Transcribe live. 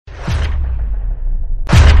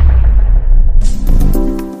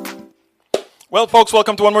Well, folks,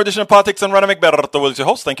 welcome to one more edition of Politics and Rana McBerto Wills, your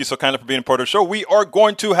host. Thank you so kindly for being a part of the show. We are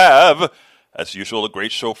going to have, as usual, a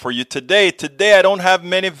great show for you today. Today, I don't have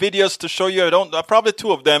many videos to show you. Probably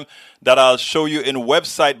two of them that I'll show you in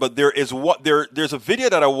website. But there's a video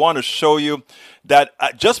that I want to show you that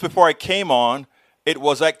just before I came on, it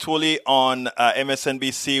was actually on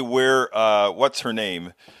MSNBC where what's her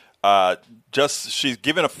name? She's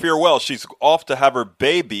giving a farewell. She's off to have her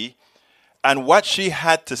baby. And what she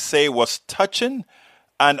had to say was touching.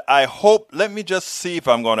 And I hope, let me just see if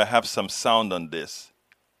I'm going to have some sound on this.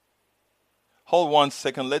 Hold 1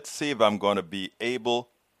 second. Let's see if I'm going to be able.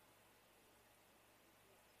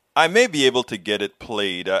 I may be able to get it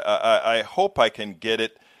played. I hope I can get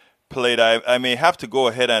it played. I may have to go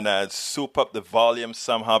ahead and soup up the volume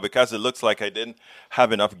somehow because it looks like I didn't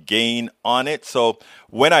have enough gain on it. So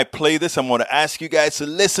when I play this, I'm going to ask you guys to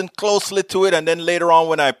listen closely to it. And then later on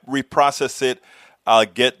when I reprocess it, I'll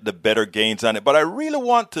get the better gains on it. But I really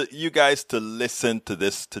want you guys to listen to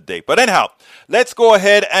this today. But anyhow, let's go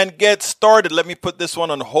ahead and get started. Let me put this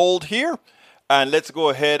one on hold here. And let's go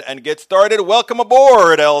ahead and get started. Welcome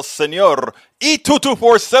aboard, El Señor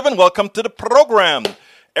E2247. Welcome to the program.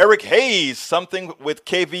 Eric Hayes, something with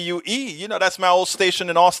KVUE. You know, that's my old station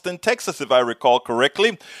in Austin, Texas, if I recall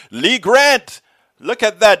correctly. Lee Grant. Look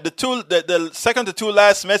at that. The second to two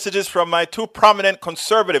last messages from my two prominent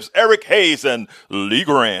conservatives, Eric Hayes and Lee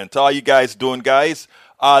Grant. How are you guys doing, guys?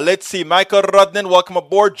 Let's see. Michael Rudnin, welcome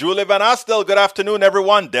aboard. Julie Van Astel, good afternoon,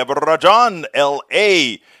 everyone. Deborah John,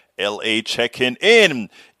 L.A. checking in.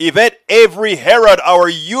 Yvette Avery Herod, our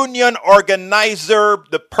union organizer,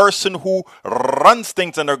 the person who runs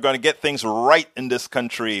things and are going to get things right in this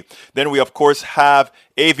country. Then we, of course, have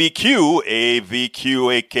AVQ,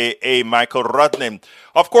 a.k.a. Michael Rudnin.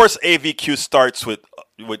 Of course, AVQ starts with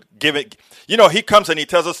giving, he comes and he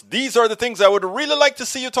tells us, these are the things I would really like to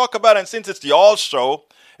see you talk about. And since it's the all show,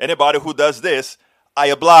 anybody who does this, I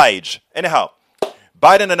oblige. Anyhow,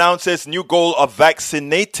 Biden announces new goal of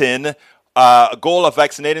vaccinating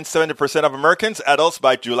 70% of Americans, adults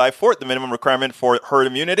by July 4th, the minimum requirement for herd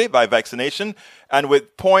immunity by vaccination, and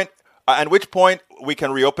which point we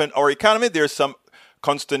can reopen our economy. There's some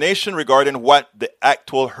consternation regarding what the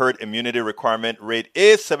actual herd immunity requirement rate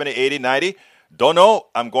is, 70, 80, 90. Don't know.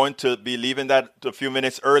 I'm going to be leaving that a few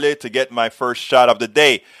minutes early to get my first shot of the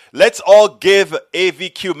day. Let's all give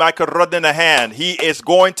AVQ Michael Rudnin a hand. He is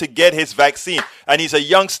going to get his vaccine. And he's a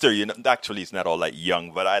youngster. Actually, he's not all that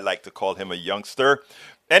young, but I like to call him a youngster.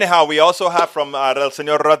 Anyhow, we also have from El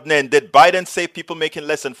Señor Rudnin, did Biden say people making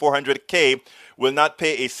less than $400K will not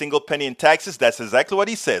pay a single penny in taxes? That's exactly what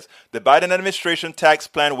he says. The Biden administration tax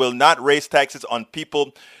plan will not raise taxes on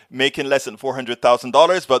people making less than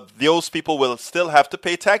 $400,000, but those people will still have to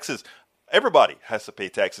pay taxes. Everybody has to pay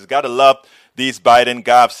taxes. Gotta love these Biden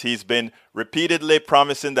gaffes. He's been repeatedly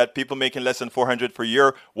promising that people making less than $400,000 per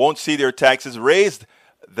year won't see their taxes raised.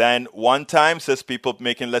 Then one time says people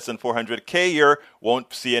making less than $400K a year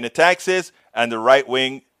won't see any taxes, and the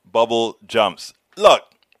right-wing bubble jumps. Look,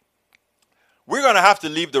 we're going to have to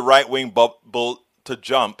leave the right-wing bubble to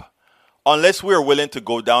jump unless we're willing to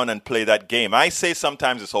go down and play that game. I say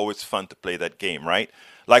sometimes it's always fun to play that game, right?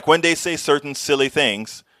 Like when they say certain silly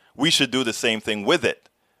things, we should do the same thing with it.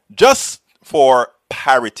 Just for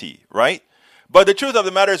parity, right? But the truth of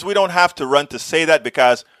the matter is we don't have to run to say that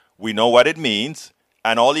because we know what it means.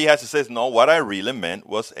 And all he has to say is, no, what I really meant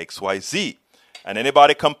was XYZ. And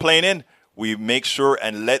anybody complaining, we make sure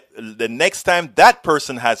and let the next time that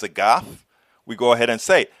person has a gaffe, we go ahead and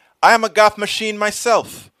say, I am a gaffe machine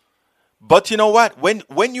myself. But you know what?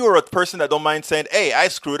 When you're a person that don't mind saying, hey, I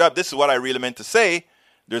screwed up, this is what I really meant to say,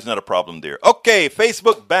 there's not a problem there. Okay,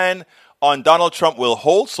 Facebook ban on Donald Trump will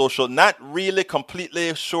hold. Social, not really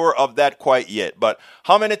completely sure of that quite yet. But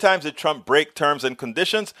how many times did Trump break terms and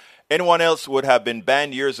conditions? Anyone else would have been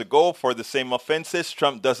banned years ago for the same offenses.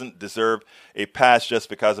 Trump doesn't deserve a pass just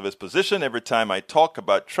because of his position. Every time I talk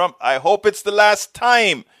about Trump, I hope it's the last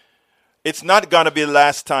time. It's not going to be the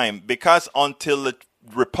last time because until the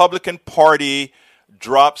Republican Party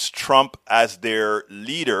drops Trump as their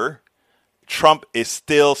leader, Trump is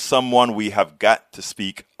still someone we have got to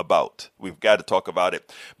speak about. We've got to talk about it.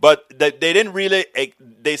 But they didn't really,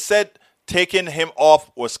 they said taking him off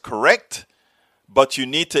was correct, but you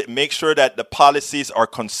need to make sure that the policies are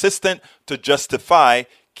consistent to justify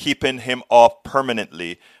keeping him off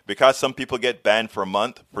permanently, because some people get banned for a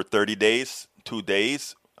month, for 30 days, 2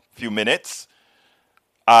 days, a few minutes.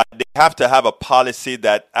 They have to have a policy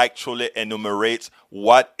that actually enumerates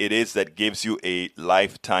what it is that gives you a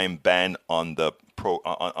lifetime ban on the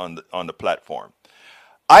platform.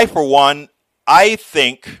 I, for one, I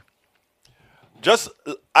think just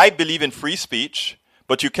I believe in free speech,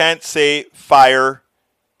 but you can't say fire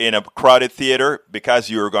in a crowded theater because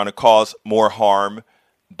you're going to cause more harm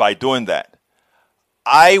by doing that.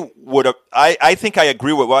 I think I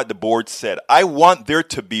agree with what the board said. I want there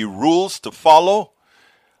to be rules to follow.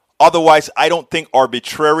 Otherwise, I don't think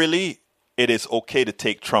arbitrarily it is okay to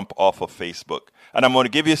take Trump off of Facebook. And I'm going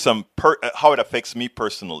to give you some how it affects me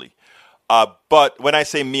personally. But when I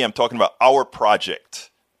say me, I'm talking about our project,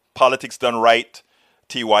 Politics Done Right,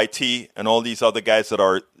 TYT, and all these other guys that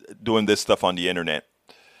are doing this stuff on the internet.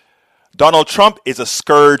 Donald Trump is a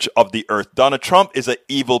scourge of the earth. Donald Trump is an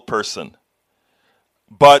evil person.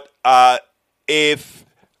 But if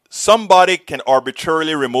somebody can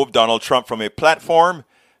arbitrarily remove Donald Trump from a platform,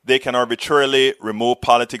 they can arbitrarily remove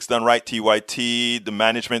Politics Done Right, TYT, the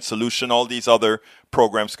Management Solution, all these other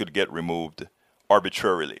programs could get removed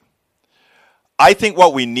arbitrarily. I think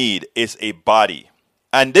what we need is a body.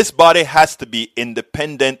 And this body has to be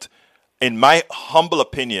independent, in my humble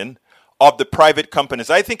opinion, of the private companies.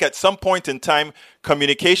 I think at some point in time,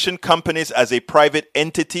 communication companies as a private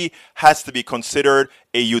entity has to be considered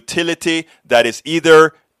a utility that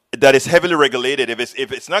is heavily regulated.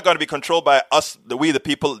 If it's not going to be controlled by us, we the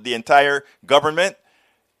people, the entire government,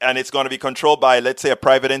 and it's going to be controlled by, let's say, a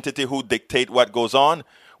private entity who dictate what goes on.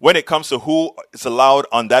 When it comes to who is allowed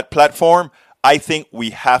on that platform, I think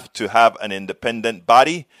we have to have an independent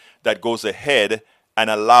body that goes ahead and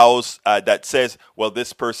allows, that says, well,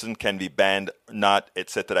 this person can be banned, not,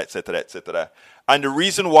 etc., etc., etc. And the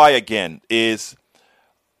reason why, again, is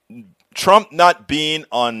Trump not being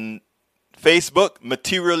on Facebook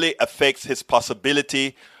materially affects his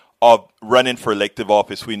possibility of running for elective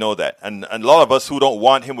office. We know that. And a lot of us who don't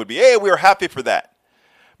want him would be, hey, we're happy for that.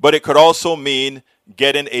 But it could also mean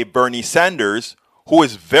getting a Bernie Sanders who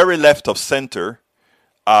is very left of center.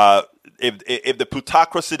 If the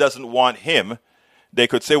plutocracy doesn't want him, they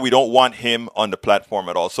could say we don't want him on the platform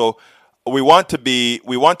at all. So we want to be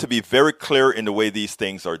very clear in the way these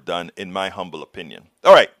things are done, in my humble opinion.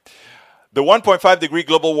 All right. The 1.5 degree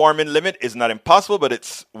global warming limit is not impossible, but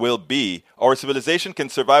it will be. Our civilization can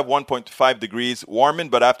survive 1.5 degrees warming,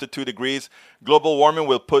 but after 2 degrees, global warming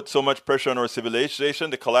will put so much pressure on our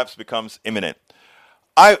civilization, the collapse becomes imminent.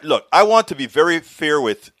 I want to be very fair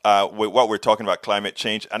with what we're talking about, climate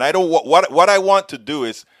change, and I don't what I want to do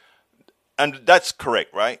is, and that's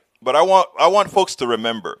correct, right? But I want folks to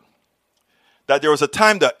remember that there was a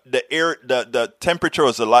time that the temperature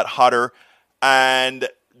was a lot hotter, and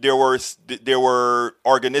there were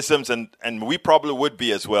organisms, and we probably would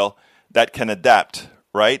be as well, that can adapt,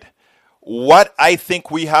 right? What I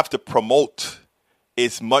think we have to promote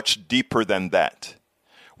is much deeper than that.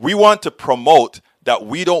 We want to promote that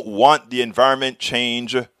we don't want the environment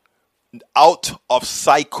change out of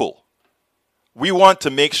cycle. We want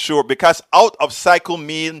to make sure, because out of cycle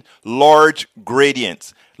mean large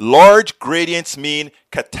gradients. Large gradients mean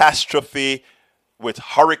catastrophe with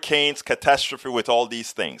hurricanes, catastrophe with all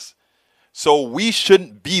these things. So we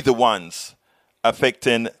shouldn't be the ones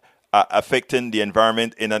affecting the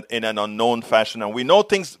environment in an unknown fashion. And we know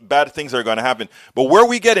bad things are going to happen. But where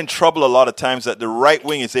we get in trouble a lot of times that the right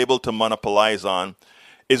wing is able to monopolize on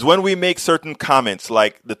is when we make certain comments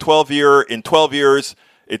like in 12 years,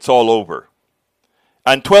 it's all over.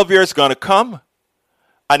 And 12 years is going to come,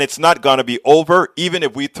 and it's not going to be over even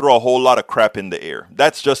if we throw a whole lot of crap in the air.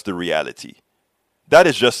 That's just the reality. That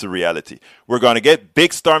is just the reality. We're going to get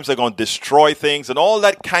big storms that are going to destroy things and all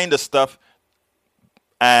that kind of stuff.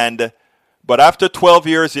 But after 12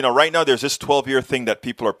 years, right now there's this 12-year thing that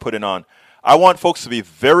people are putting on. I want folks to be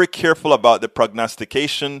very careful about the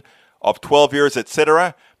prognostication of 12 years,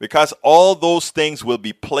 etc., because all those things will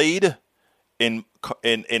be played in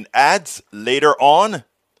ads later on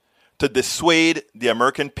to dissuade the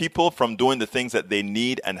American people from doing the things that they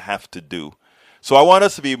need and have to do. So I want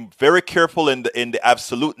us to be very careful in the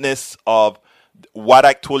absoluteness of what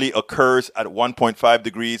actually occurs at 1.5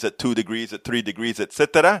 degrees, at 2 degrees, at 3 degrees,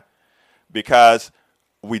 etc., because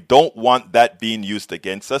we don't want that being used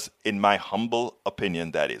against us, in my humble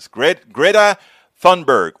opinion, that is. Greta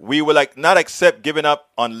Thunberg, we will not accept giving up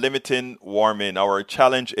on limiting warming. Our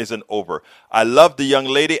challenge isn't over. I love the young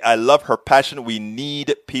lady. I love her passion. We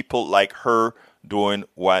need people like her doing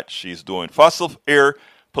what she's doing. Fossil air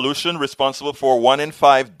pollution responsible for 1 in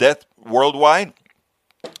 5 deaths worldwide.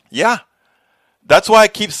 Yeah. That's why I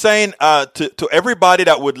keep saying to everybody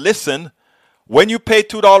that would listen, when you pay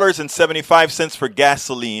 $2.75 for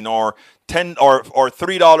gasoline or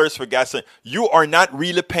 $3 for gasoline, you are not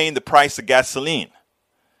really paying the price of gasoline.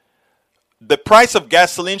 The price of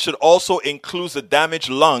gasoline should also include the damaged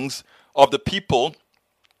lungs of the people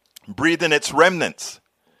breathing its remnants.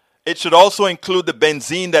 It should also include the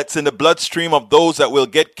benzene that's in the bloodstream of those that will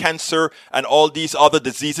get cancer and all these other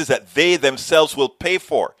diseases that they themselves will pay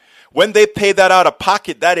for. When they pay that out of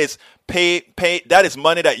pocket, that is that is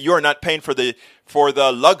money that you're not paying for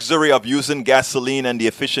the luxury of using gasoline and the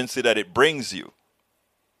efficiency that it brings you.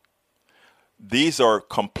 These are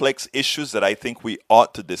complex issues that I think we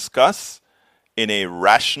ought to discuss in a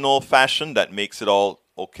rational fashion that makes it all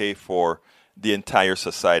okay for the entire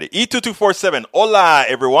society. E2247, hola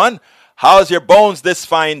everyone. How's your bones this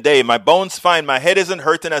fine day? My bones fine. My head isn't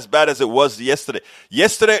hurting as bad as it was yesterday.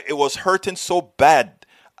 Yesterday it was hurting so bad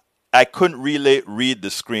I couldn't really read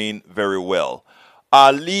the screen very well.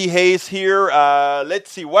 Lee Hayes here.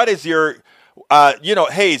 Let's see. What is your...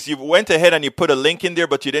 Hayes, you went ahead and you put a link in there,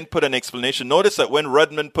 but you didn't put an explanation. Notice that when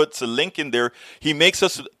Rudman puts a link in there, he makes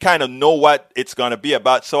us kind of know what it's going to be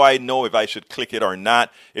about, so I know if I should click it or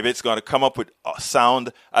not, if it's going to come up with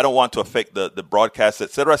sound. I don't want to affect the broadcast,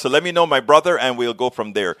 etc. So let me know, my brother, and we'll go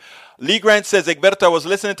from there. Lee Grant says, Egberto, I was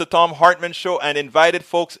listening to Thom Hartmann's show and invited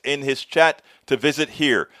folks in his chat to visit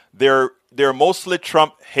here. They're mostly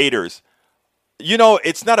Trump haters. You know,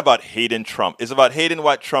 it's not about hating Trump. It's about hating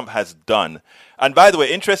what Trump has done. And by the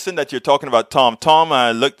way, interesting that you're talking about Tom. Tom,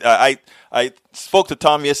 I spoke to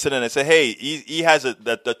Tom yesterday and I said, hey, he has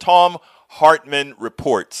the Thom Hartmann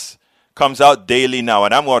reports comes out daily now.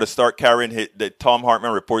 And I'm going to start carrying the Thom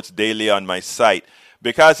Hartmann reports daily on my site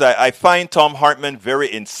because I find Thom Hartmann very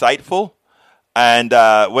insightful. And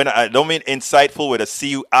when I don't mean insightful with a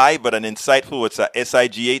C-U-I, but an insightful with a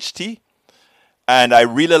S-I-G-H-T. And I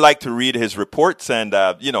really like to read his reports, and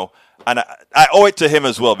and I owe it to him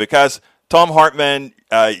as well because Thom Hartmann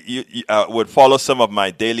would follow some of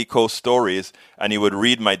my Daily Kos stories, and he would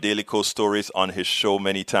read my Daily Kos stories on his show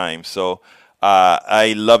many times. So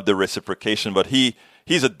I love the reciprocation, but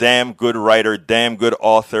he's a damn good writer, damn good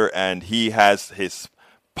author, and he has his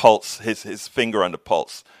pulse, his finger on the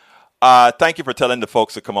pulse. Thank you for telling the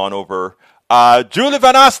folks to come on over. Julie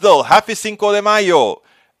Van Asdel, happy Cinco de Mayo.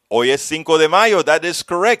 Hoy es Cinco de Mayo. That is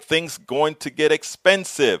correct. Things going to get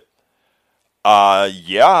expensive.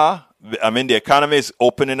 Yeah. I mean, the economy is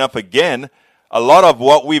opening up again. A lot of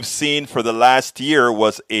what we've seen for the last year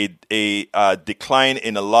was a decline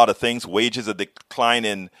in a lot of things. Wages, a decline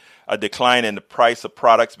in the price of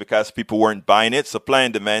products because people weren't buying it. Supply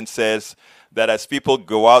and demand says that as people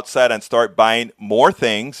go outside and start buying more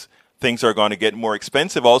things, things are going to get more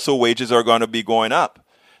expensive. Also, wages are going to be going up.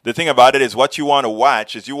 The thing about it is what you want to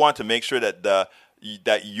watch is you want to make sure that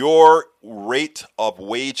that your rate of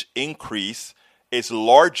wage increase is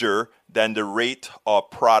larger than the rate of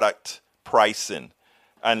product pricing.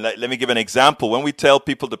 And let me give an example. When we tell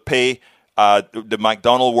people to pay the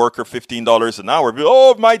McDonald's worker $15 an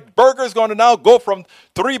hour, my burger is going to now go from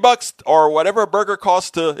 $3 or whatever a burger costs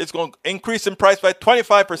to it's going to increase in price by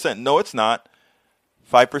 25%. No, it's not.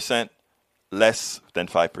 5% less than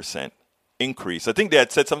 5%. Increase. I think they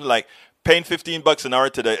had said something like paying $15 an hour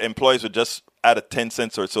to the employees would just add a 10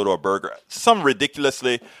 cents or so to a burger. Some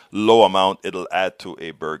ridiculously low amount it'll add to a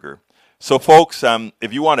burger. So folks,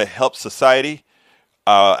 if you want to help society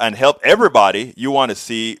and help everybody, you want to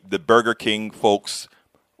see the Burger King folks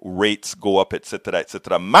rates go up, etc.,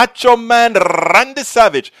 etc. Macho Man Randy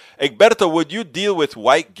Savage. Egberto, would you deal with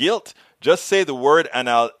white guilt? Just say the word and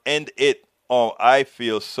I'll end it. Oh, I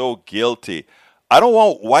feel so guilty. I don't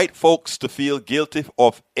want white folks to feel guilty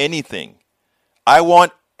of anything. I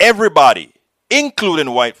want everybody,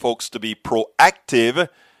 including white folks, to be proactive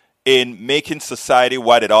in making society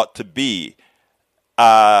what it ought to be.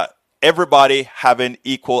 Everybody having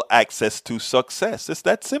equal access to success. It's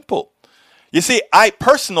that simple. You see, I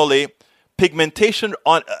personally, pigmentation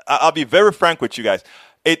I'll be very frank with you guys.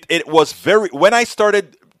 It was when I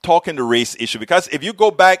started talking the race issue, because if you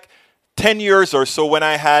go back 10 years or so when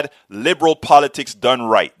I had Liberal Politics Done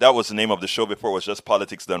Right. That was the name of the show before. It was just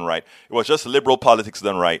Politics Done Right. It was just Liberal Politics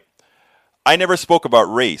Done Right. I never spoke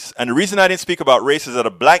about race. And the reason I didn't speak about race is that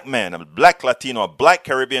a black man, a black Latino, a black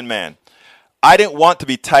Caribbean man, I didn't want to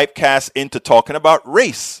be typecast into talking about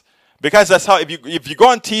race. Because that's how, if you go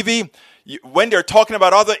on TV, when they're talking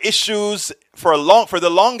about other issues for the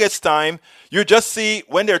longest time, you just see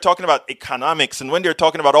when they're talking about economics and when they're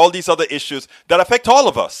talking about all these other issues that affect all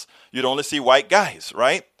of us. You'd only see white guys,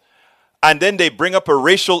 right? And then they bring up a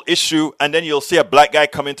racial issue, and then you'll see a black guy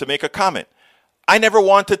come in to make a comment. I never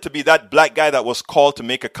wanted to be that black guy that was called to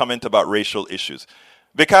make a comment about racial issues.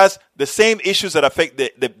 Because the same issues that affect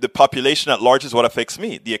the population at large is what affects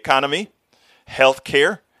me. The economy,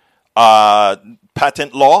 healthcare,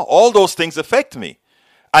 patent law, all those things affect me.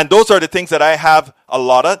 And those are the things that I have a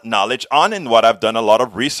lot of knowledge on and what I've done a lot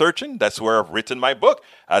of research in. That's where I've written my book.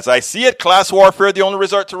 As I see it, class warfare, the only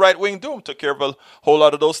resort to right-wing doom. Took care of a whole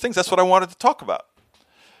lot of those things. That's what I wanted to talk about.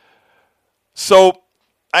 So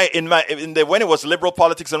when it was liberal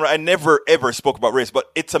politics, and I never ever spoke about race. But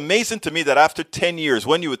it's amazing to me that after 10 years,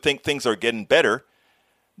 when you would think things are getting better,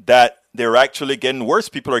 that they're actually getting worse.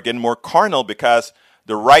 People are getting more carnal because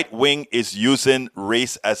the right wing is using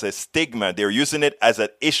race as a stigma. They're using it as an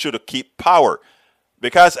issue to keep power.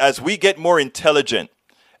 Because as we get more intelligent,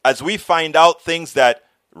 as we find out things that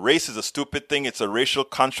race is a stupid thing, it's a racial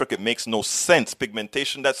construct, it makes no sense,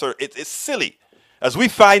 pigmentation, it's silly. As we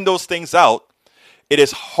find those things out, it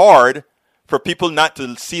is hard for people not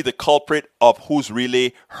to see the culprit of who's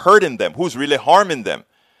really hurting them, who's really harming them.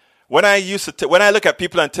 When I look at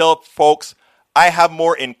people and tell folks, I have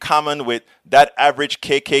more in common with that average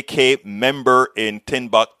KKK member in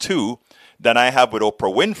Timbuktu than I have with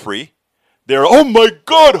Oprah Winfrey. They're, oh my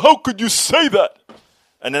God, how could you say that?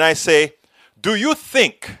 And then I say, do you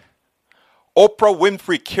think Oprah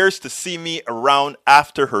Winfrey cares to see me around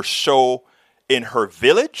after her show in her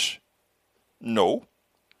village? No.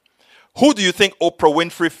 Who do you think Oprah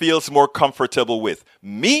Winfrey feels more comfortable with,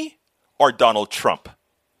 me or Donald Trump?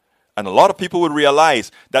 And a lot of people would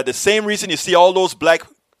realize that the same reason you see all those black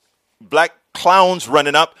clowns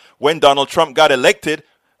running up when Donald Trump got elected,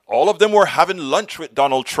 all of them were having lunch with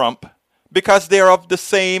Donald Trump because they're of the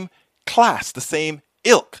same class, the same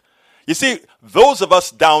ilk. You see, those of us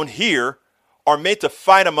down here are made to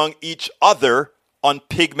fight among each other on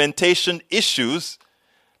pigmentation issues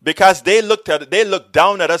because they look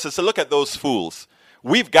down at us and say, look at those fools.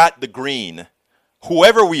 We've got the green.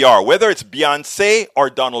 Whoever we are, whether it's Beyonce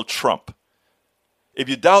or Donald Trump. If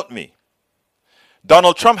you doubt me,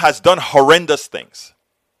 Donald Trump has done horrendous things.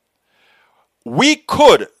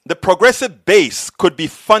 The progressive base could be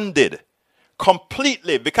funded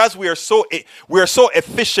completely because we are so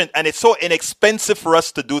efficient and it's so inexpensive for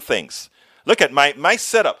us to do things. Look at my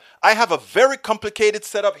setup. I have a very complicated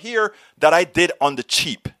setup here that I did on the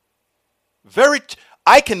cheap.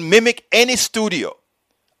 I can mimic any studio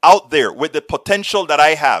out there with the potential that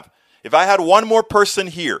I have. If I had one more person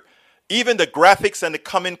here, even the graphics and the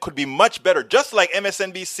comment could be much better. Just like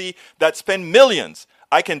MSNBC that spend millions,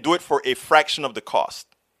 I can do it for a fraction of the cost.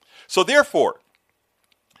 So therefore,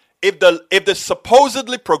 if the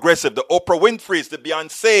supposedly progressive, the Oprah Winfreys, the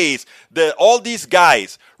Beyoncés, all these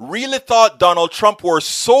guys really thought Donald Trump were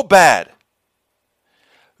so bad,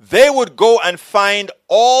 they would go and find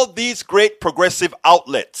all these great progressive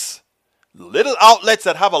outlets. Little outlets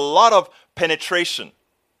that have a lot of penetration.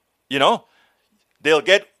 You know, they'll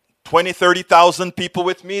get 20, 30,000 people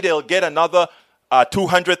with me. They'll get another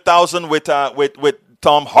 200,000 with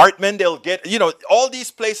Tom Hartman. They'll get, all these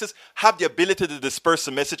places have the ability to disperse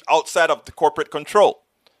a message outside of the corporate control.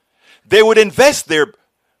 They would invest there,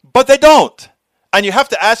 but they don't. And you have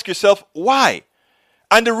to ask yourself, why?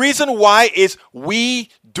 And the reason why is we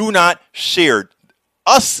do not share.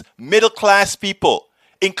 Us middle-class people,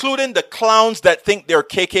 including the clowns that think they're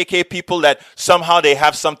KKK people that somehow they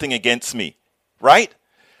have something against me, right?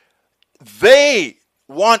 They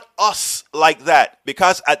want us like that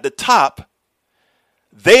because at the top,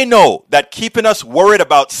 they know that keeping us worried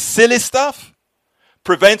about silly stuff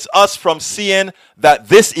prevents us from seeing that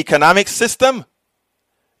this economic system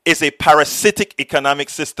is a parasitic economic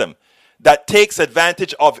system that takes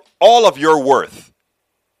advantage of all of your worth.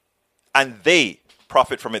 And they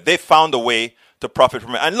profit from it. They found a way to profit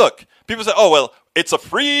from it. And look, people say, oh, well, it's a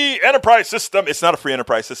free enterprise system. It's not a free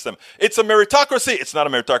enterprise system. It's a meritocracy. It's not a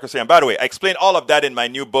meritocracy. And by the way, I explain all of that in my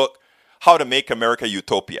new book, How to Make America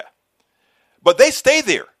Utopia. But they stay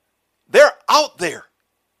there. They're out there.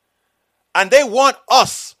 And they want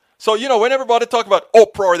us. So, when everybody talk about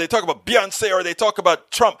Oprah or they talk about Beyonce or they talk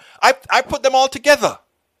about Trump, I put them all together.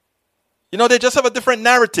 They just have a different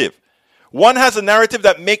narrative. One has a narrative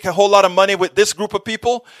that make a whole lot of money with this group of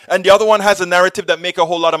people, and the other one has a narrative that make a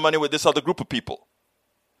whole lot of money with this other group of people.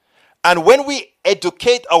 And when we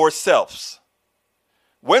educate ourselves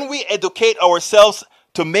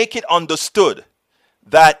to make it understood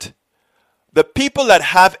that the people that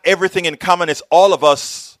have everything in common is all of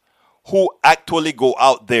us who actually go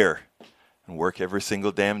out there and work every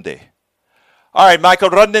single damn day. All right, Michael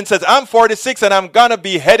Rudden says, I'm 46 and I'm going to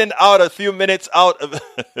be heading out a few minutes out of...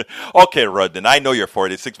 Okay, Rudden, I know you're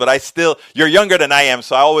 46, but you're younger than I am,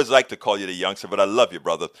 so I always like to call you the youngster, but I love you,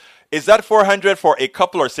 brother. Is that 400 for a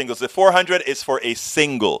couple or singles? The 400 is for a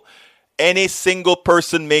single. Any single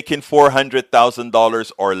person making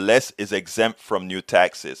 $400,000 or less is exempt from new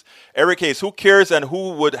taxes. Eric Hayes, who cares and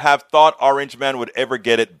who would have thought Orange Man would ever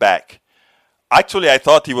get it back? Actually, I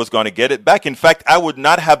thought he was going to get it back. In fact, I would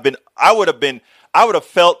have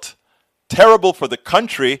felt terrible for the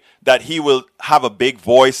country that he will have a big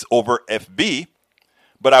voice over FB,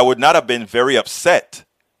 but I would not have been very upset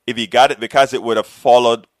if he got it because it would have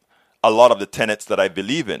followed a lot of the tenets that I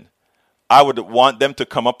believe in. I would want them to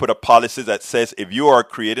come up with a policy that says if you are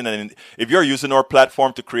if you're using our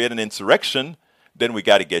platform to create an insurrection, then we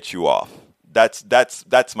got to get you off.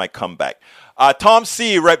 That's my comeback. Tom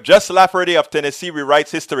C., Rep. Just Lafferty of Tennessee,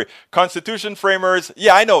 rewrites history. Constitution framers,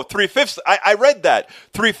 yeah, I know, 3/5. I read that.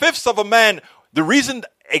 3/5 of a man. The reason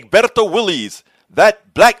Egberto Willies,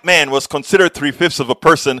 that black man, was considered 3/5 of a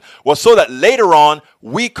person was so that later on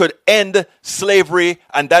we could end slavery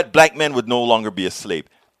and that black man would no longer be a slave.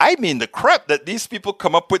 I mean, the crap that these people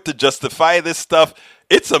come up with to justify this stuff,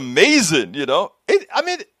 it's amazing, you know.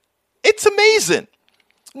 It's amazing.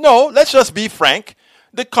 No, let's just be frank.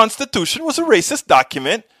 The Constitution was a racist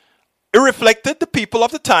document. It reflected the people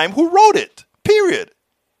of the time who wrote it. Period.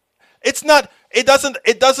 It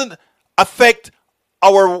doesn't affect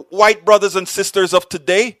our white brothers and sisters of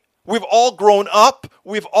today. We've all grown up.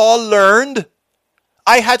 We've all learned.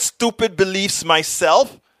 I had stupid beliefs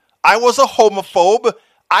myself. I was a homophobe.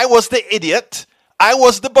 I was the idiot. I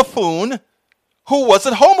was the buffoon who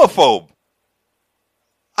wasn't homophobe.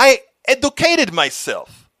 I educated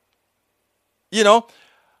myself. You know,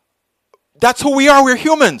 that's who we are. We're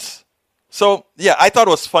humans. So, yeah, I thought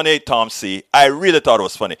it was funny, Tom C. I really thought it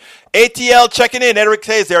was funny. ATL checking in. Eric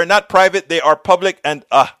says they are not private. They are public. And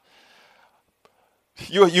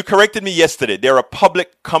you corrected me yesterday. They're a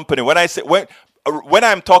public company. When I say when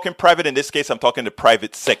I'm talking private, in this case, I'm talking the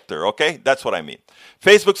private sector. Okay, that's what I mean.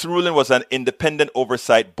 Facebook's ruling was an independent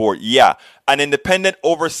oversight board. Yeah, an independent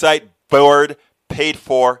oversight board paid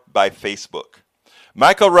for by Facebook.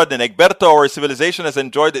 Michael Rudden, Egberto, our civilization has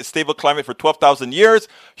enjoyed a stable climate for 12,000 years.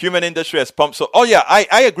 Human industry has pumped. So,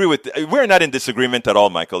 I agree with, we're not in disagreement at all,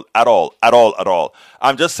 Michael, at all.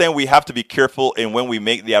 I'm just saying we have to be careful in when we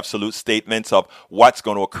make the absolute statements of what's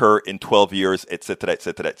going to occur in 12 years, etc.,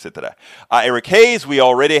 etc., etc. Eric Hayes, we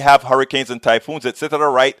already have hurricanes and typhoons, etc.,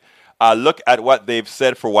 right? Look at what they've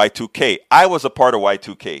said for Y2K. I was a part of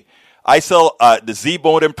Y2K. I sell the Z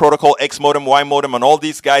modem protocol, X modem, Y modem, and all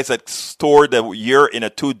these guys that store the year in a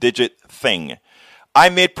 2-digit thing. I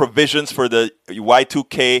made provisions for the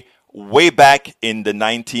Y2K way back in the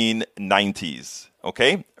 1990s,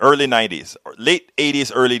 okay? Early 90s, late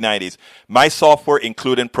 80s, early 90s. My software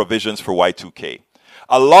included provisions for Y2K.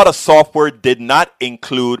 A lot of software did not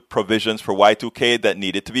include provisions for Y2K that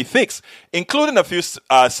needed to be fixed, including a few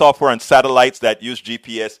software on satellites that use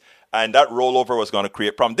GPS. And that rollover was going to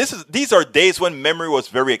create problems. These are days when memory was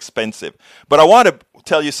very expensive. But I want to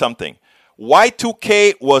tell you something.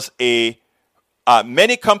 Y2K was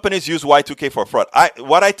many companies use Y2K for fraud. I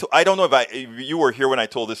don't know if you were here when I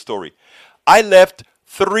told this story. I left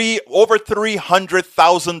over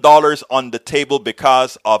 $300,000 on the table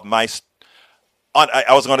because of I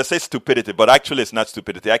was going to say stupidity, but actually it's not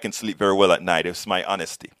stupidity. I can sleep very well at night. It's my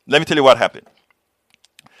honesty. Let me tell you what happened.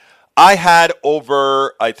 I had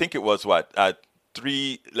over, I think it was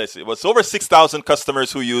it was over 6,000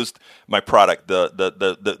 customers who used my product,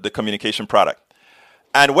 the communication product.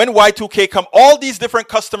 And when Y2K come, all these different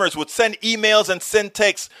customers would send emails and send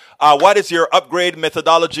texts. What is your upgrade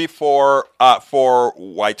methodology for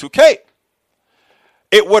Y2K?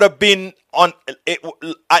 It would have been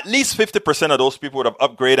at least 50% of those people would have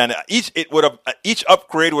upgraded, and each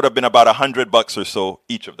upgrade would have been about $100 or so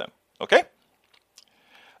each of them. Okay.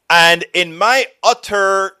 And in my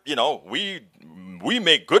utter, we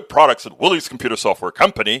make good products at Willys Computer Software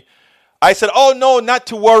Company, I said, oh, no, not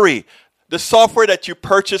to worry. The software that you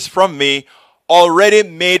purchased from me already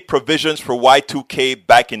made provisions for Y2K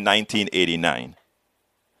back in 1989.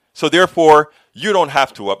 So therefore, you don't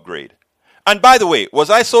have to upgrade. And by the way, was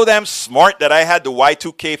I so damn smart that I had the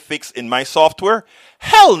Y2K fix in my software?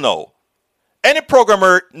 Hell no. Any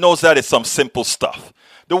programmer knows that is some simple stuff.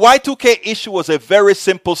 The Y2K issue was a very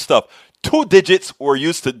simple stuff. 2 digits were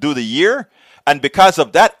used to do the year. And because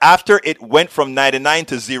of that, after it went from 99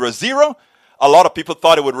 to 00, a lot of people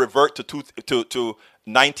thought it would revert to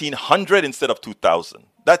 1900 instead of 2000.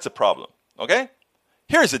 That's a problem. Okay?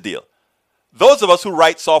 Here's the deal. Those of us who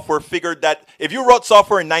write software figured that if you wrote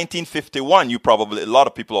software in 1951, a lot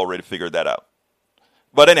of people already figured that out.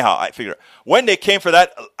 But anyhow, I figured when they came for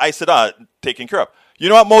that, I said, taken care of. You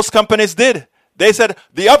know what most companies did? They said,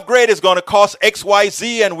 the upgrade is going to cost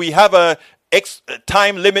XYZ, and we have a X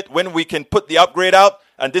time limit when we can put the upgrade out,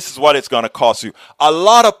 and this is what it's going to cost you. A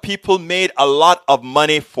lot of people made a lot of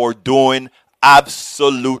money for doing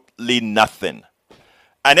absolutely nothing.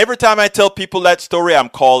 And every time I tell people that story, I'm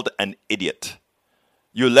called an idiot.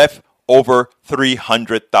 You left over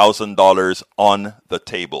 $300,000 on the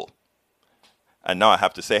table. And now I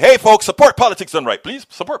have to say, hey, folks, support politics done right, please.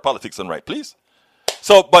 Support politics done right, please.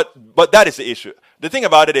 So, but that is the issue. The thing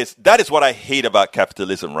about it is, that is what I hate about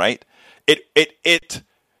capitalism, right? It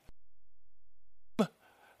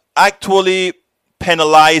actually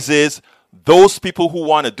penalizes those people who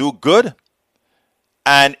want to do good,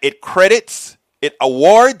 and it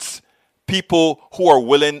awards people who are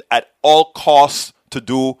willing at all costs to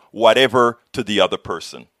do whatever to the other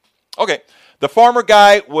person. Okay. The former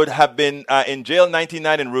guy would have been in jail in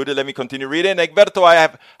 1999 and rooted. Let me continue reading. Egberto,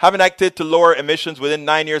 I haven't acted to lower emissions within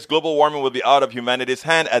 9 years. Global warming will be out of humanity's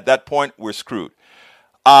hand. At that point, we're screwed.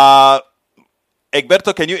 Egberto,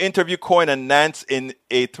 can you interview Cohen and Nance in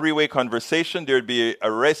a three-way conversation? There'd be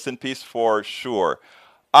a rest in peace for sure.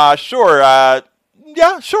 Sure.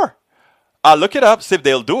 Yeah, sure. Look it up, see if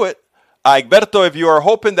they'll do it. Egberto, if you are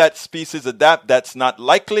hoping that species adapt, that's not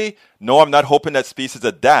likely. No, I'm not hoping that species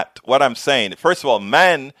adapt. What I'm saying, first of all,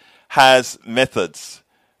 man has methods,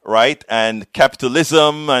 right? And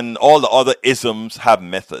capitalism and all the other isms have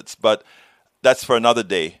methods, but that's for another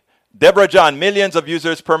day. Deborah John, millions of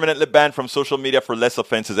users permanently banned from social media for less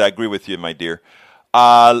offenses. I agree with you, my dear.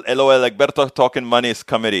 LOL, Egberto talking money is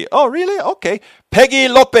comedy. Oh, really? Okay. Peggy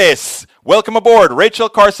Lopez, welcome aboard. Rachel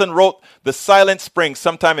Carson wrote The Silent Spring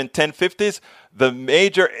sometime in 1050s.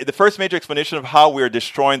 The first major explanation of how we are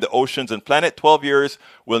destroying the oceans and planet. 12 years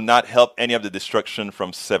will not help any of the destruction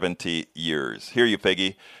from 70 years. Hear you,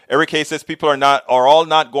 Peggy. Eric Hay says people are all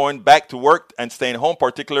not going back to work and staying home,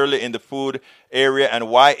 particularly in the food area. And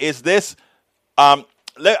why is this?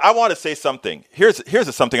 I want to say something.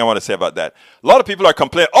 Here's something I want to say about that. A lot of people are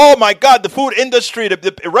complaining, oh my God, the food industry,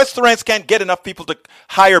 the restaurants can't get enough people to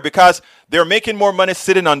hire because they're making more money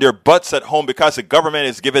sitting on their butts at home because the government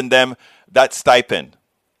is giving them that stipend.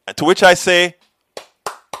 And to which I say,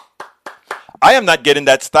 I am not getting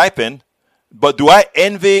that stipend, but do I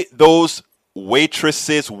envy those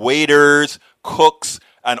waitresses, waiters, cooks,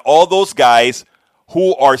 and all those guys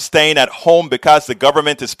who are staying at home because the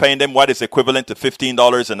government is paying them what is equivalent to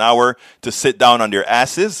 $15 an hour to sit down on their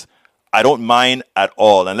asses? I don't mind at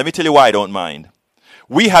all. And let me tell you why I don't mind.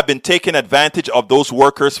 We have been taking advantage of those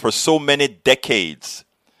workers for so many decades.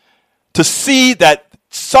 To see that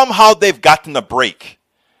somehow they've gotten a break,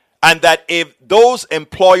 and that if those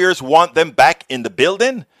employers want them back in the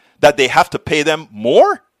building, that they have to pay them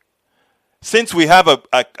more? Since we have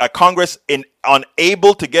a Congress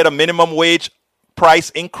unable to get a minimum wage price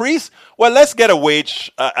increase, well, let's get a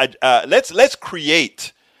wage. Let's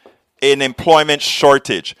create an employment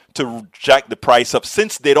shortage to jack the price up,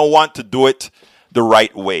 since they don't want to do it the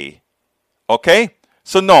right way. Okay,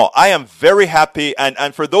 so no, I am very happy,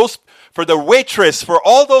 and for the waitress, for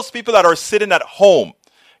all those people that are sitting at home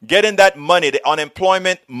getting that money, the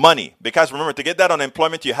unemployment money, because remember, to get that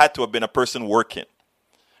unemployment, you had to have been a person working.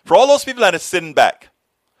 For all those people that are sitting back,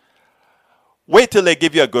 wait till they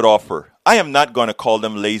give you a good offer. I am not going to call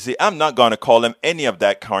them lazy. I'm not going to call them any of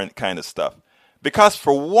that kind of stuff. Because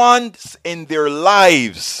for once in their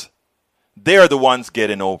lives, they're the ones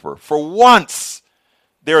getting over. For once,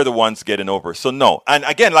 they're the ones getting over. So no. And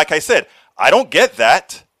again, like I said, I don't get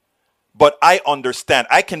that, but I understand.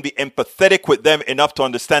 I can be empathetic with them enough to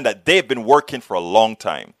understand that they've been working for a long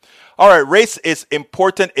time. All right, race is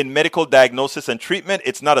important in medical diagnosis and treatment.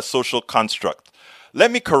 It's not a social construct.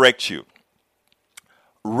 Let me correct you.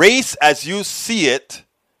 Race, as you see it,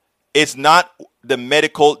 is not the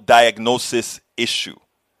medical diagnosis issue.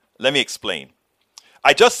 Let me explain.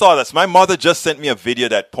 I just saw this. My mother just sent me a video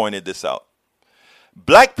that pointed this out.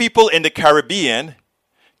 Black people in the Caribbean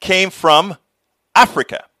came from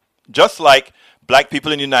Africa, just like black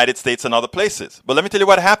people in the United States and other places. But let me tell you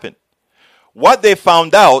what happened. What they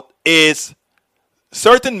found out is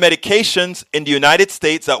certain medications in the United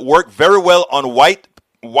States that work very well on white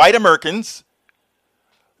Americans,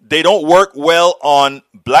 they don't work well on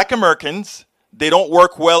black Americans, they don't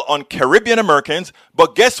work well on Caribbean Americans,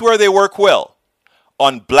 but guess where they work well?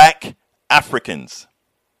 On black Africans.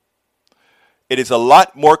 It is a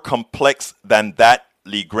lot more complex than that,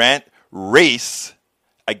 Lee Grant. Race,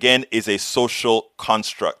 again, is a social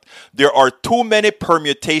construct. There are too many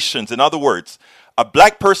permutations. In other words, a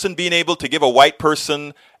black person being able to give a white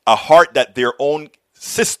person a heart that their own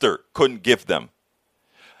sister couldn't give them.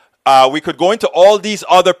 We could go into all these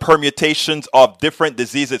other permutations of different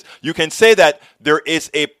diseases. You can say that there is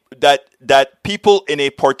that people in a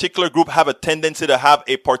particular group have a tendency to have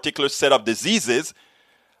a particular set of diseases.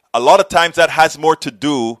 A lot of times that has more to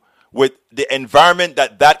do with the environment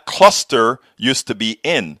that cluster used to be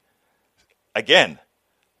in. Again,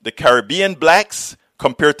 the Caribbean blacks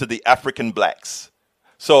compared to the African blacks.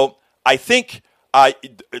 So I think what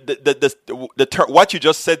you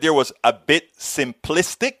just said there was a bit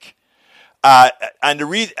simplistic, and the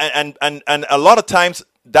reason, and a lot of times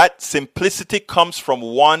that simplicity comes from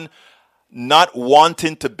one not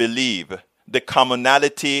wanting to believe the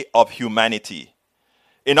commonality of humanity.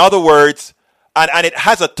 In other words, and it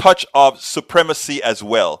has a touch of supremacy as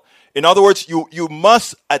well. In other words, you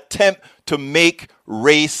must attempt to make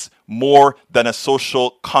race more than a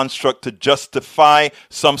social construct to justify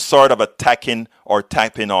some sort of attacking or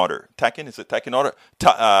tap in order. Tacking? Is it tacking order?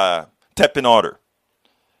 Tap in order.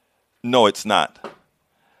 No, it's not.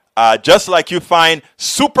 Just like you find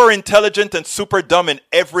super intelligent and super dumb in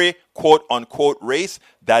every quote unquote race,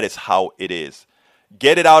 that is how it is.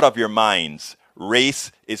 Get it out of your minds.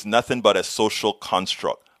 Race is nothing but a social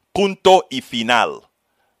construct. Punto y final.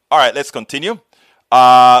 All right, let's continue.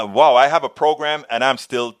 Wow, I have a program and I'm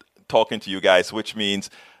still talking to you guys, which means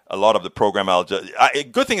a lot of the program I'll just.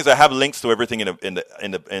 Good thing is I have links to everything in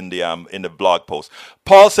the blog post.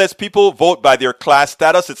 Paul says people vote by their class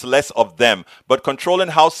status. It's less of them, but controlling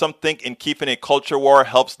how some think in keeping a culture war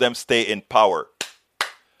helps them stay in power.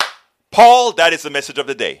 Paul, that is the message of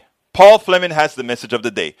the day. Paul Fleming has the message of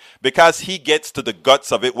the day because he gets to the guts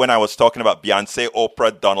of it when I was talking about Beyonce,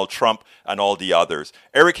 Oprah, Donald Trump, and all the others.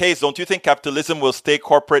 Eric Hayes, don't you think capitalism will stay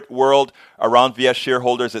corporate world around via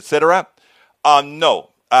shareholders, etc.?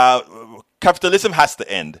 No. Capitalism has to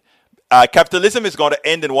end. Capitalism is going to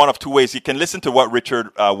end in one of two ways. You can listen to what Richard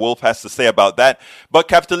Wolff has to say about that. But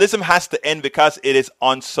capitalism has to end because it is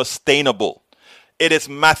unsustainable. It is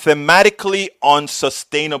mathematically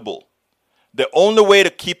unsustainable. The only way to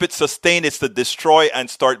keep it sustained is to destroy and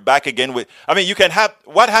start back again with. I mean, you can have.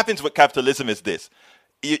 What happens with capitalism is this: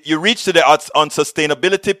 you reach to the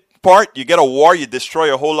unsustainability part, you get a war, you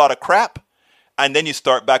destroy a whole lot of crap, and then you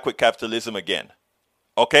start back with capitalism again.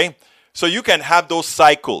 Okay, so you can have those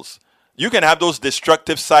cycles. You can have those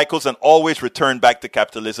destructive cycles and always return back to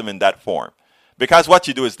capitalism in that form. Because what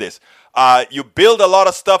you do is this: you build a lot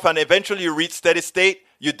of stuff, and eventually you reach steady state.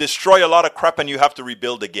 You destroy a lot of crap, and you have to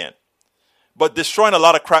rebuild again. But destroying a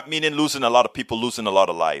lot of crap meaning losing a lot of people, losing a lot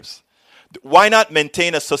of lives. Why not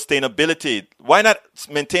maintain a sustainability? Why not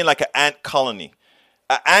maintain like an ant colony?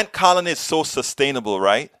 An ant colony is so sustainable,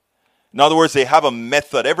 right? In other words, they have a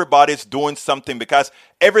method. Everybody's doing something because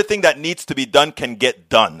everything that needs to be done can get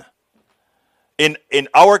done. In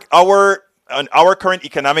our current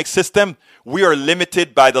economic system, we are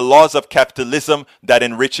limited by the laws of capitalism that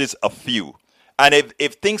enriches a few. And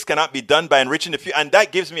if things cannot be done by enriching a few, and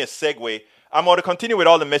that gives me a segue. I'm going to continue with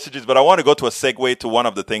all the messages, but I want to go to a segue to one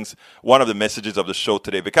of the messages of the show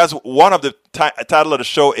today, because one of the title of the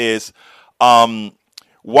show is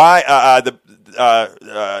why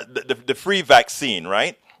the free vaccine,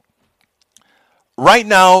 right? Right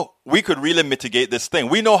now, we could really mitigate this thing.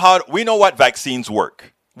 We know what vaccines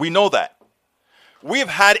work. We know that. We've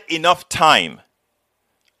had enough time.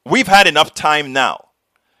 We've had enough time now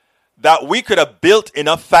that we could have built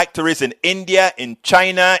enough factories in India, in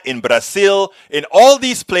China, in Brazil, in all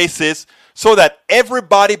these places so that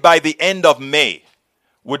everybody by the end of May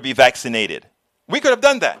would be vaccinated. We could have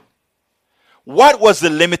done that. What was the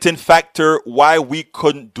limiting factor why we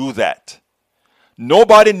couldn't do that?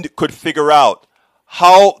 Nobody could figure out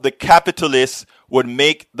how the capitalists would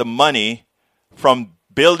make the money from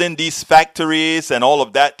building these factories and all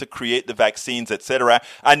of that to create the vaccines, etc.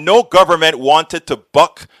 And no government wanted to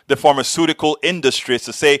buck the pharmaceutical industries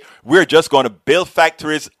to say, we're just going to build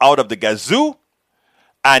factories out of the gazoo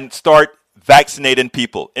and start vaccinating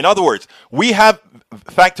people. In other words, we have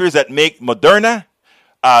factories that make Moderna,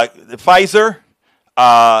 Pfizer,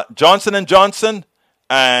 Johnson & Johnson,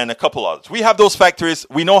 and a couple others. We have those factories.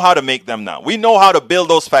 We know how to make them now. We know how to build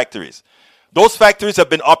those factories. Those factories have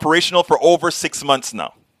been operational for over 6 months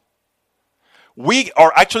now. We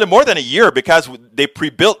are actually more than a year because they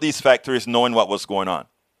pre-built these factories knowing what was going on.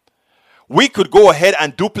 We could go ahead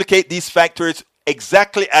and duplicate these factories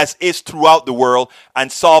exactly as is throughout the world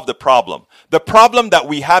and solve the problem. The problem that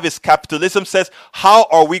we have is capitalism says, how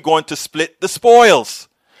are we going to split the spoils?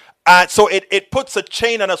 So it puts a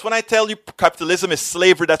chain on us. When I tell you capitalism is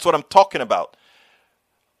slavery, that's what I'm talking about.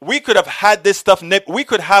 We could have had this stuff. We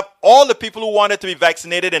could have all the people who wanted to be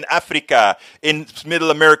vaccinated in Africa, in Middle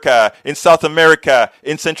America, in South America,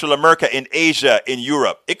 in Central America, in Asia, in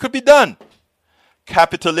Europe. It could be done.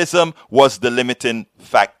 Capitalism was the limiting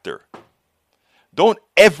factor. Don't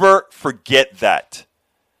ever forget that.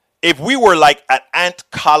 If we were like an ant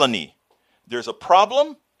colony, there's a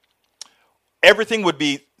problem, everything would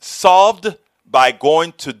be solved by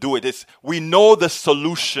going to do it. We know the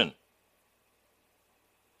solution.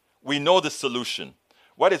 We know the solution.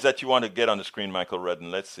 What is that you want to get on the screen, Michael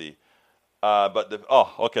Redden? Let's see.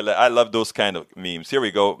 Okay. I love those kind of memes. Here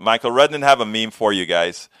we go. Michael Redden have a meme for you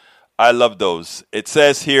guys. I love those. It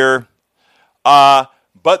says here, but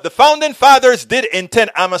the founding fathers did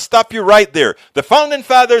intend, I'm going to stop you right there. The founding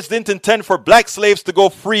fathers didn't intend for black slaves to go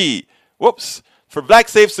free. For black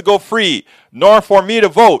slaves to go free, nor for me to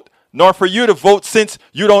vote, nor for you to vote since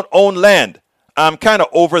you don't own land. I'm kind of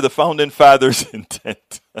over the founding fathers'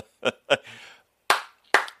 intent.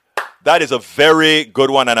 That is a very good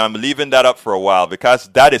one, and I'm leaving that up for a while because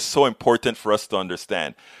that is so important for us to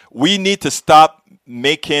understand. We need to stop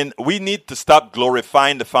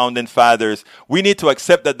glorifying the founding fathers. We need to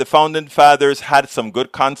accept that the founding fathers had some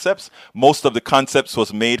good concepts. Most of the concepts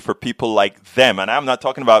was made for people like them. And I'm not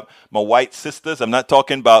talking about my white sisters. I'm not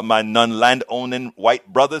talking about my non-land owning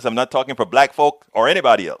white brothers. I'm not talking for black folk or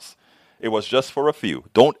anybody else. It was just for a few.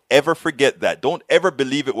 Don't ever forget that. Don't ever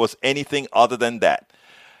believe it was anything other than that.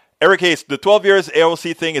 Eric Hayes, the 12 years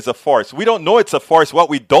AOC thing is a farce. We don't know it's a farce.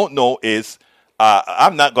 What we don't know is,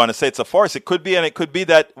 I'm not going to say it's a farce. It could be, and it could be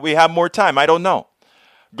that we have more time. I don't know.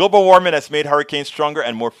 Global warming has made hurricanes stronger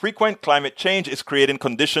and more frequent. Climate change is creating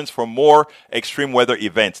conditions for more extreme weather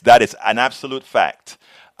events. That is an absolute fact.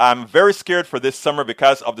 I'm very scared for this summer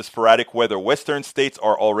because of the sporadic weather. Western states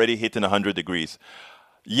are already hitting 100 degrees.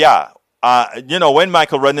 Yeah. When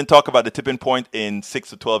Michael Redden talked about the tipping point in 6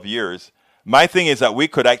 to 12 years, my thing is that we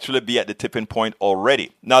could actually be at the tipping point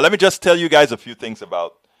already. Now, let me just tell you guys a few things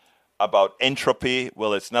about entropy.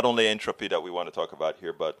 Well, it's not only entropy that we want to talk about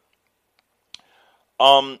here, but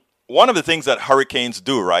one of the things that hurricanes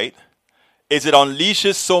do, right, is it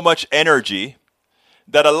unleashes so much energy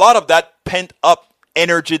that a lot of that pent up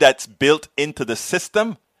energy that's built into the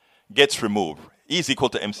system gets removed. E is equal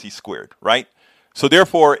to mc squared, right? So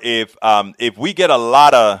therefore, if we get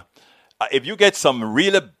if you get some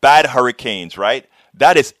really bad hurricanes, right,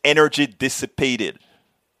 that is energy dissipated,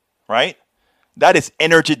 right? That is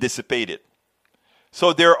energy dissipated.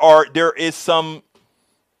 So there is some,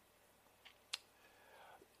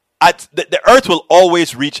 the earth will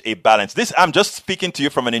always reach a balance. I'm just speaking to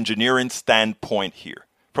you from an engineering standpoint here,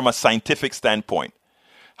 from a scientific standpoint.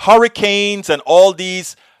 Hurricanes and all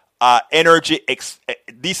these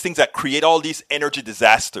these things that create all these energy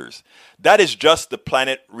disasters, that is just the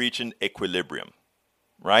planet reaching equilibrium,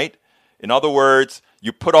 right? In other words,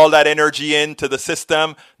 you put all that energy into the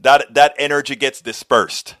system, that energy gets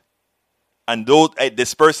dispersed. And those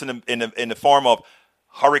dispersed in the form of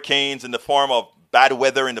hurricanes, in the form of bad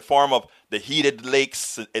weather, in the form of the heated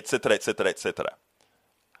lakes, etc., etc., etc.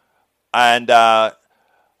 And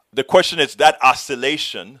the question is that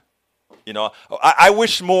oscillation. I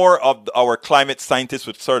wish more of our climate scientists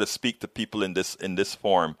would sort of speak to people in this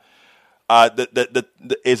form. When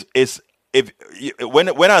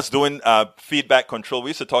I was doing feedback control,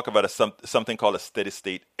 we used to talk about something called a steady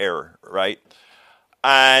state error, right?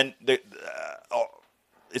 And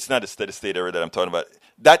it's not a steady state error that I'm talking about.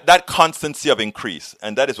 That constancy of increase,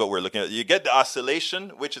 and that is what we're looking at. You get the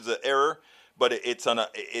oscillation, which is an error, but it's on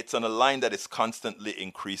a line that is constantly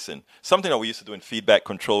increasing. Something that we used to do in feedback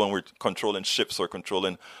control when we're controlling ships or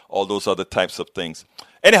controlling all those other types of things.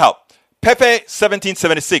 Anyhow, Pepe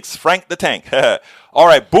 1776, Frank the Tank. All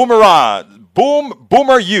right,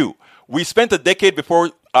 Boomer U. We spent a decade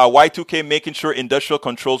before Y2K making sure industrial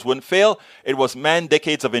controls wouldn't fail. It was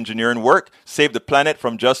decades of engineering work, saved the planet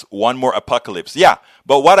from just one more apocalypse. Yeah,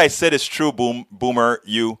 but what I said is true, Boomer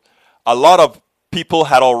U. A lot of people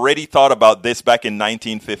had already thought about this back in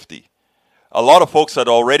 1950. A lot of folks had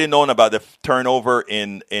already known about the turnover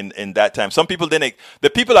in that time. Some people didn't. The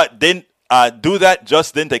people that didn't do that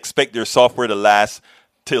just didn't expect their software to last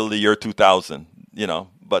till the year 2000.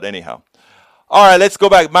 But anyhow. All right, let's go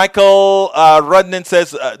back. Michael Rudnan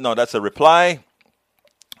says, no, that's a reply.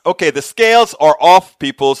 Okay, the scales are off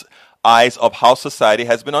people's eyes of how society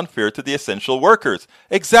has been unfair to the essential workers.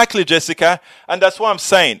 Exactly, Jessica. And that's what I'm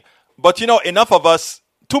saying. But, enough of us,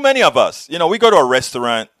 too many of us, we go to a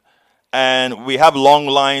restaurant and we have long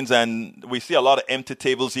lines and we see a lot of empty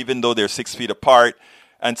tables, even though they're 6 feet apart.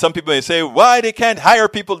 And some people may say, why they can't hire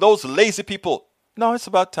people, those lazy people. No, it's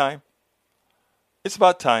about time. It's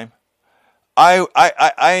about time.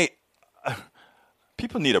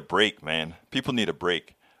 People need a break, man. People need a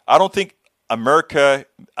break. I don't think the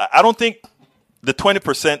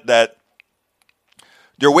 20% that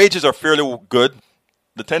their wages are fairly good,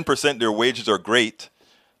 the 10% their wages are great,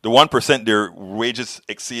 the 1% their wages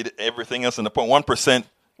exceed everything else, and the 0.1%,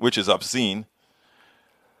 which is obscene,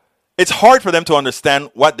 it's hard for them to understand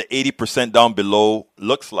what the 80% down below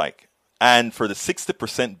looks like. And for the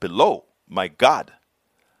 60% below, my God,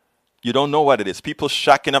 you don't know what it is. People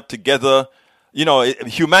shacking up together,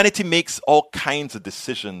 Humanity makes all kinds of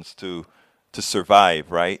decisions to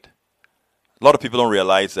survive, right? A lot of people don't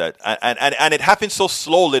realize that. And it happens so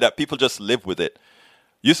slowly that people just live with it.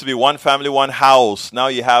 Used to be one family, one house. Now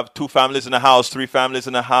you have 2 families in a house, 3 families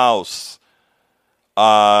in a house.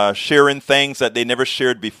 Sharing things that they never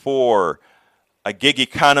shared before. A gig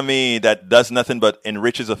economy that does nothing but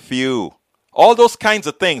enriches a few. All those kinds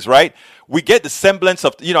of things, right? We get the semblance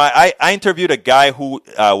of, I interviewed a guy who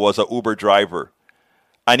was an Uber driver.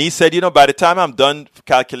 And he said, by the time I'm done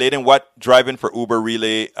calculating what driving for Uber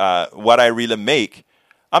really, what I really make,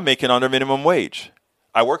 I'm making under minimum wage.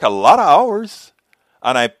 I work a lot of hours,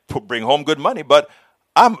 and I bring home good money. But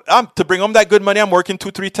I'm to bring home that good money, I'm working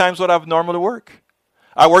 2-3 times what I would normally work.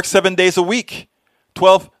 I work 7 days a week,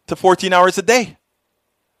 12 to 14 hours a day.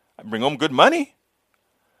 I bring home good money.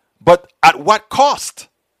 But at what cost?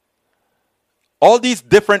 All these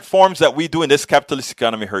different forms that we do in this capitalist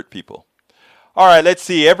economy hurt people. All right, let's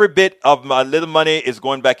see. Every bit of my little money is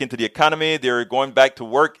going back into the economy. They're going back to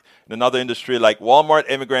work in another industry like Walmart.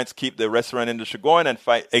 Immigrants keep the restaurant industry going and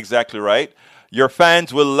fight. Exactly right. Your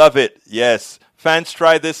fans will love it. Yes. Fans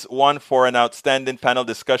tried this one for an outstanding panel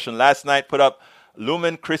discussion last night. Put up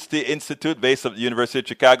Lumen Christi Institute, based at the University of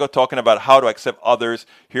Chicago, talking about how to accept others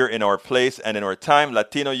here in our place and in our time,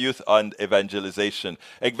 Latino youth and evangelization.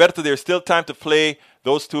 Egberto, there's still time to play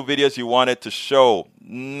those 2 videos you wanted to show.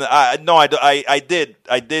 I did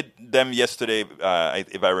them yesterday,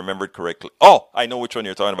 if I remembered correctly. Oh, I know which one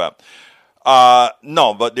you're talking about.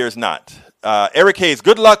 No, but there's not. Eric Hayes,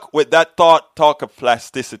 good luck with that talk of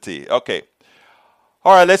plasticity. Okay.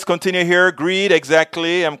 All right, let's continue here. Greed,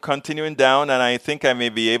 exactly. I'm continuing down, and I think I may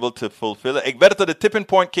be able to fulfill it. Egberto, the tipping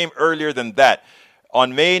point came earlier than that.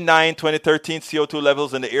 On May 9, 2013, CO2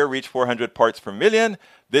 levels in the air reached 400 parts per million.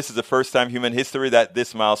 This is the first time in human history that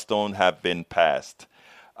this milestone have been passed.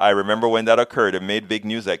 I remember when that occurred. It made big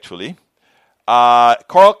news, actually.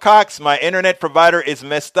 Carl Cox, my internet provider is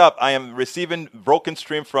messed up. I am receiving broken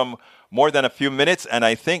stream from more than a few minutes, and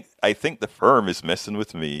I think the firm is messing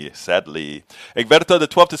with me, sadly. Egberto, the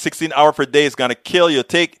 12 to 16 hour per day is going to kill you.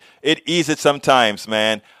 Take it easy sometimes,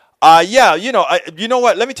 man. Yeah, you know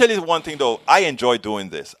what? Let me tell you one thing, though. I enjoy doing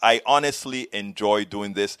this. I honestly enjoy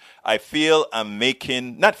doing this. I feel I'm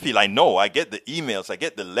making, I know. I get the emails. I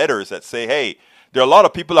get the letters that say, hey, there are a lot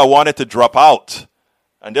of people I wanted to drop out.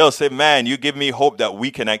 And they'll say, man, you give me hope that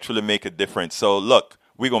we can actually make a difference. So, look.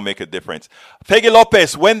 We're going to make a difference. Peggy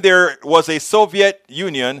Lopez, when there was a Soviet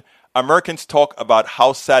Union, Americans talk about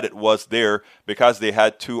how sad it was there because they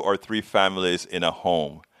had 2 or 3 families in a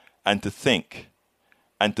home. And to think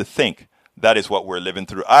that is what we're living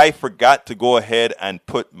through. I forgot to go ahead and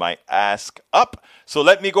put my ask up. So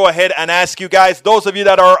let me go ahead and ask you guys, those of you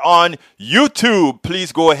that are on YouTube,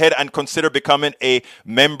 please go ahead and consider becoming a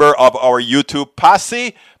member of our YouTube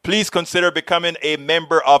posse. Please consider becoming a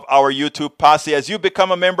member of our YouTube posse as you become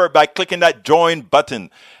a member by clicking that join button.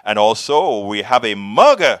 And also, we have a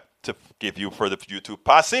mug to give you for the YouTube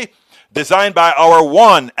posse, designed by our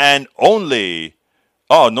one and only.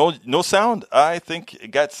 Oh, no sound? I think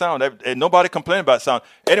it got sound. Nobody complained about sound.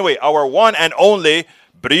 Anyway, our one and only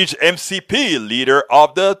Bridge MCP, leader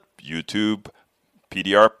of the YouTube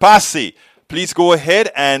PDR posse. Please go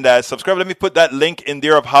ahead and subscribe. Let me put that link in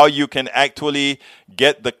there of how you can actually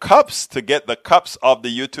get the cups. To get the cups of the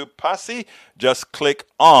YouTube posse, just click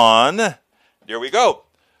on, there we go.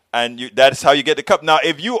 And that's how you get the cup. Now,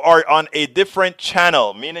 if you are on a different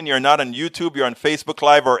channel, meaning you're not on YouTube, you're on Facebook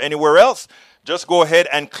Live or anywhere else, just go ahead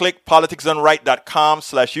and click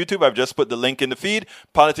politicsdoneright.com/YouTube. I've just put the link in the feed,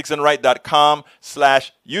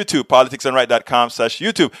 politicsdoneright.com/YouTube,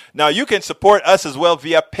 politicsdoneright.com/YouTube. Now, you can support us as well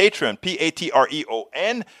via Patreon,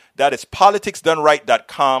 Patreon. That is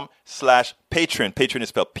politicsdoneright.com/Patreon. Patreon is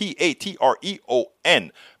spelled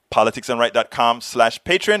Patreon,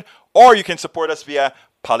 politicsdoneright.com/Patreon. Or you can support us via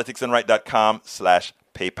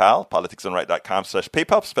politicsdoneright.com/PayPal,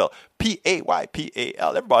 politicsdoneright.com/PayPal, spell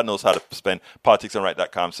PayPal. Everybody knows how to spend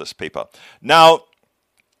politicsdoneright.com/PayPal. Now,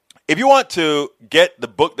 if you want to get the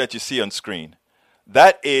book that you see on screen,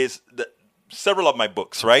 that is several of my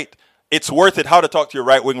books, right? It's Worth It, How to Talk to Your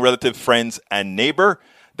Right-Wing Relative, Friends, and Neighbor.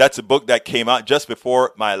 That's a book that came out just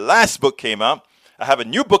before my last book came out. I have a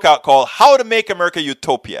new book out called How to Make America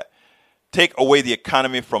Utopia. Take Away the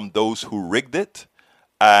Economy from Those Who Rigged It.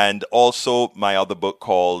 And also my other book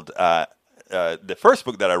called, the first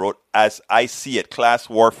book that I wrote, As I See It, Class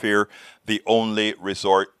Warfare, The Only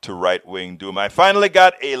Resort to Right-Wing Doom. I finally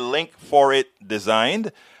got a link for it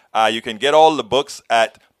designed. You can get all the books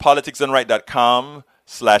at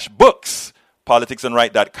politicsdoneright.com/books,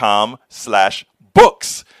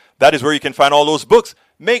 politicsdoneright.com/books. That is where you can find all those books.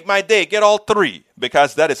 make my day. Get all 3,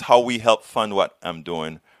 because that is how we help fund what I'm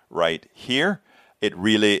doing right here. It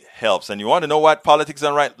really helps. And you want to know what Politics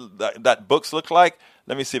Done Right, that books look like?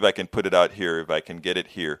 Let me see if I can put it out here, if I can get it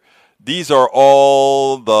here. These are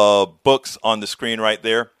all the books on the screen right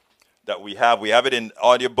there that we have. We have it in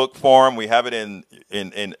audiobook form. We have it in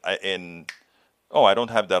oh, I don't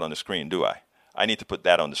have that on the screen, do I? I need to put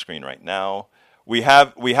that on the screen right now. We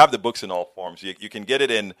have the books in all forms. You can get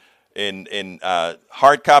it in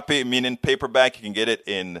hard copy, meaning paperback. You can get it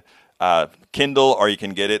in Kindle, or you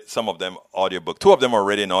can get it, some of them audiobook. 2 of them are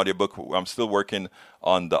already in audiobook. I'm still working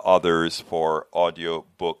on the others for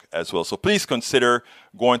audiobook as well. So please consider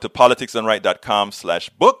going to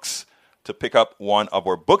politicsdoneright.com/books to pick up one of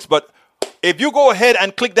our books. But if you go ahead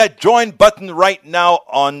and click that join button right now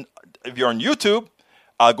if you're on YouTube,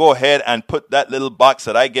 I'll go ahead and put that little box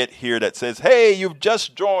that I get here that says, hey, you've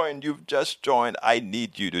just joined. I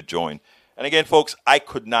need you to join. And again, folks, I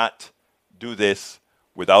could not do this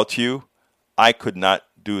without you. I could not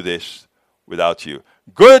do this without you.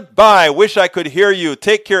 Goodbye. Wish I could hear you.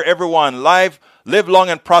 Take care, everyone. Live Live long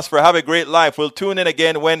and prosper. Have a great life. We'll tune in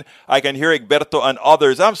again when I can hear Egberto and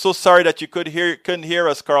others. I'm so sorry that you couldn't hear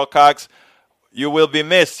us, Carl Cox. You will be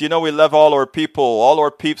missed. You know we love all our people. All our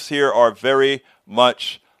peeps here are very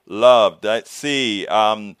much loved. Let's see.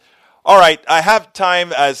 All right. I have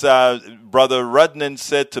time, as Brother Rudnan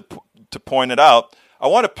said, to point it out. I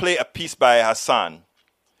want to play a piece by Hassan.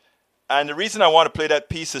 And the reason I want to play that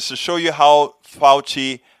piece is to show you how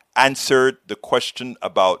Fauci answered the question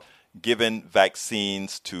about giving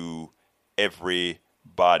vaccines to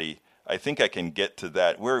everybody. I think I can get to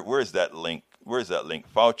that. Where is that link? Where is that link?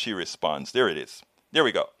 Fauci responds. There it is. There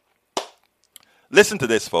we go. Listen to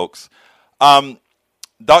this, folks.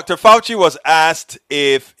 Dr. Fauci was asked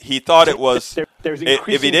if he thought it was if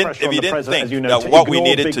he didn't think that what we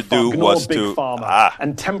needed to do was to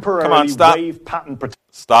and temporarily waive patent protection.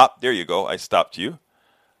 Stop. There you go. I stopped you.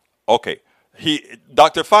 Okay.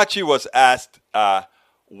 Dr. Fauci was asked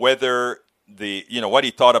whether what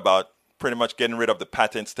he thought about pretty much getting rid of the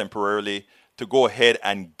patents temporarily to go ahead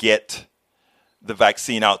and get the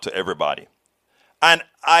vaccine out to everybody. And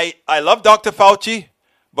I love Dr. Fauci,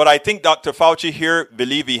 but I think Dr. Fauci here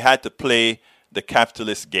believed he had to play the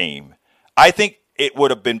capitalist game. I think it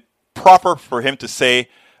would have been proper for him to say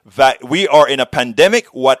that we are in a pandemic,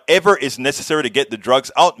 whatever is necessary to get the drugs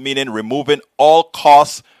out, meaning removing all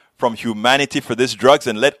costs from humanity for these drugs,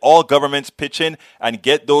 and let all governments pitch in and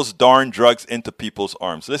get those darn drugs into people's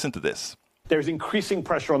arms. Listen to this. There's increasing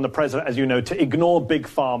pressure on the president, as you know, to ignore Big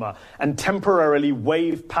Pharma and temporarily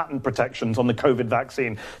waive patent protections on the COVID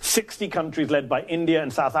vaccine. 60 countries led by India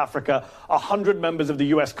and South Africa, 100 members of the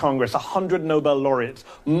US Congress, 100 Nobel laureates,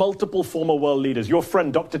 multiple former world leaders. Your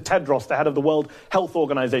friend, Dr. Tedros, the head of the World Health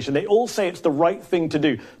Organization, they all say it's the right thing to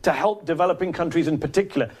do to help developing countries in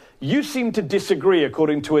particular. You seem to disagree,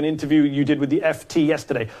 according to an interview you did with the FT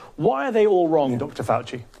yesterday. Why are they all wrong, Dr.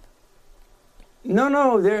 Fauci?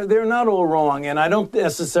 No, they're not all wrong, and I don't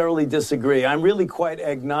necessarily disagree. I'm really quite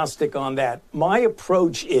agnostic on that. My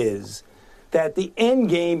approach is that the end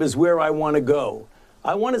game is where I want to go.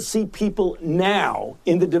 I want to see people now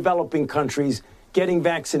in the developing countries getting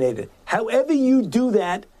vaccinated. However you do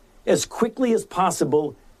that as quickly as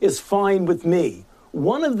possible is fine with me.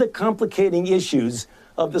 One of the complicating issues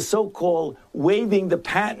of the so-called waiving the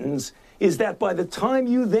patents is that by the time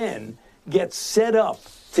you then get set up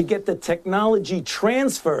to get the technology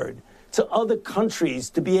transferred to other countries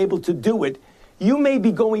to be able to do it, you may be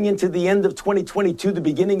going into the end of 2022, the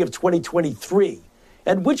beginning of 2023,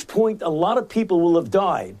 at which point a lot of people will have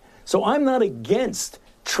died. So I'm not against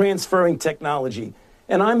transferring technology,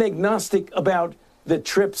 and I'm agnostic about the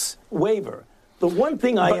TRIPS waiver. The one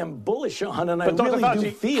thing I am bullish on, and I really Fauci,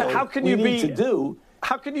 do feel we need to do...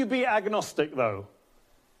 How can you be agnostic, though?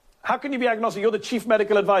 How can you be agnostic? You're the chief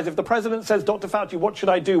medical advisor. If the president says, Dr. Fauci, what should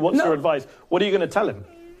I do? What's your advice? What are you going to tell him?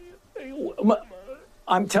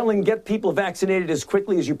 I'm telling get people vaccinated as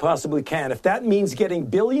quickly as you possibly can. If that means getting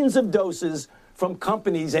billions of doses from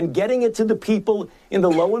companies and getting it to the people in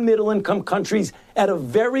the low and middle income countries at a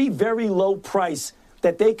very, very low price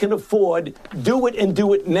that they can afford, do it and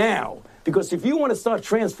do it now. Because if you want to start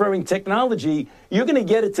transferring technology, you're going to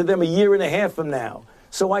get it to them a year and a half from now.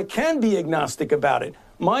 So I can be agnostic about it.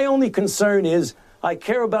 My only concern is I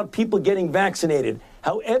care about people getting vaccinated.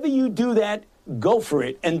 However you do that, go for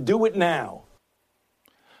it and do it now.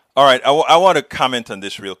 All right. I want to comment on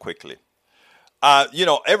this real quickly.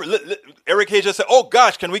 Eric Hayes just said, oh,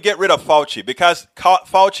 gosh, can we get rid of Fauci? Because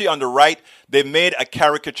Fauci on the right, they made a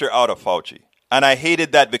caricature out of Fauci. And I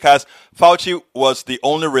hated that because Fauci was the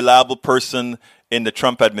only reliable person in the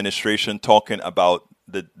Trump administration talking about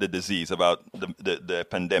the disease, about the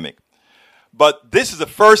pandemic. But this is the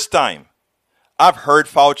first time I've heard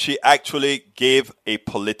Fauci actually give a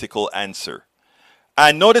political answer.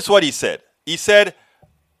 And notice what he said. He said,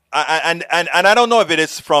 and I don't know if it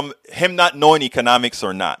is from him not knowing economics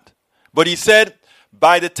or not, but he said,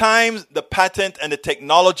 by the time the patent and the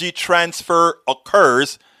technology transfer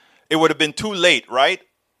occurs, it would have been too late, right?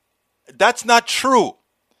 That's not true.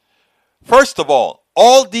 First of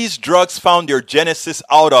all these drugs found their genesis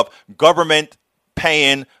out of government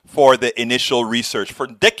paying for the initial research for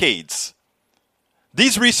decades.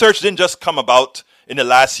 These research didn't just come about in the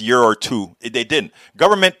last year or two. They didn't.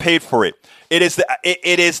 Government paid for it. It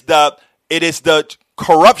is the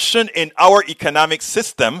corruption in our economic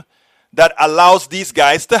system that allows these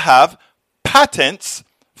guys to have patents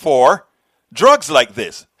for drugs like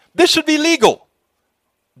this. This should be legal.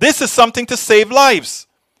 This is something to save lives.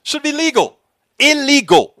 Should be legal.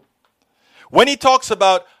 Illegal. When he talks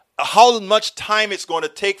about how much time it's going to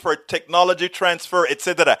take for technology transfer,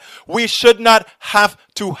 etc., we should not have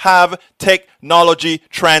to have technology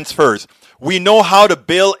transfers. We know how to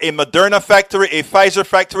build a Moderna factory, a Pfizer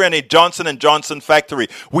factory, and a Johnson & Johnson factory.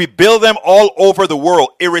 We build them all over the world,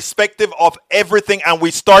 irrespective of everything, and we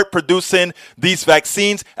start producing these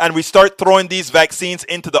vaccines, and we start throwing these vaccines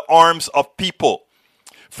into the arms of people.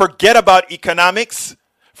 Forget about economics,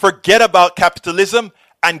 forget about capitalism,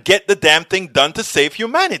 and get the damn thing done to save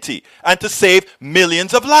humanity and to save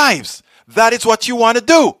millions of lives. That is what you want to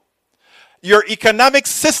do. Your economic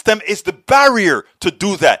system is the barrier to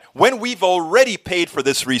do that when we've already paid for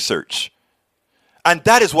this research. And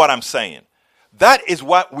that is what I'm saying. That is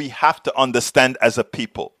what we have to understand as a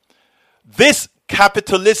people. This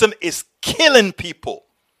capitalism is killing people.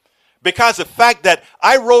 Because the fact that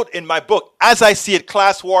I wrote in my book, As I See It,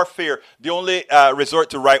 Class Warfare, the only resort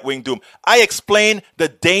to right-wing doom, I explain the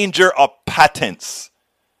danger of patents.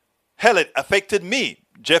 Hell, it affected me.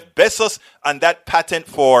 Jeff Bezos and that patent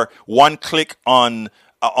for one click on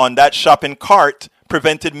that shopping cart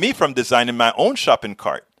prevented me from designing my own shopping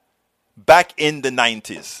cart back in the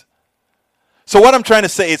 90s. So what I'm trying to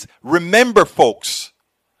say is, remember, folks,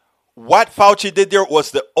 what Fauci did there was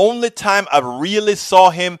the only time I really saw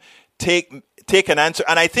him take an answer.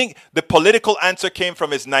 And I think the political answer came from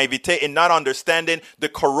his naivete in not understanding the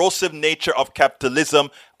corrosive nature of capitalism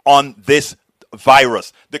on this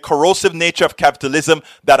virus, the corrosive nature of capitalism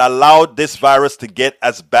that allowed this virus to get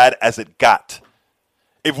as bad as it got.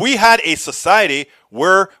 If we had a society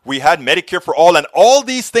where we had Medicare for all and all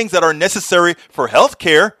these things that are necessary for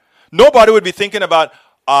healthcare, nobody would be thinking about,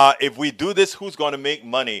 if we do this, who's going to make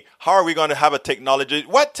money? How are we going to have a technology?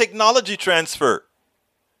 What technology transfer?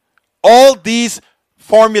 All these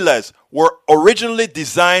formulas were originally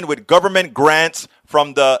designed with government grants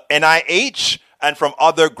from the NIH and from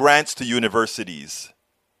other grants to universities.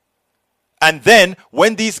 And then,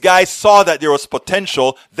 when these guys saw that there was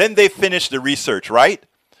potential, then they finished the research, right?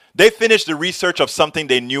 They finished the research of something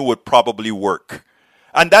they knew would probably work.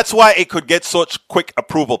 And that's why it could get such quick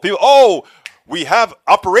approval. People, we have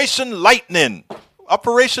Operation Lightning.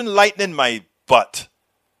 Operation Lightning, my butt.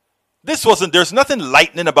 There's nothing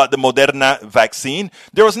lightning about the Moderna vaccine.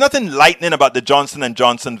 There was nothing lightning about the Johnson &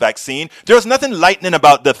 Johnson vaccine. There was nothing lightning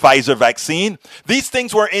about the Pfizer vaccine. These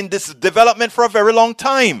things were in this development for a very long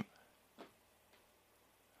time.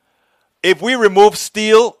 If we remove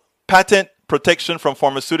steal patent protection from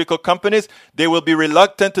pharmaceutical companies, they will be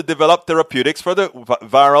reluctant to develop therapeutics for the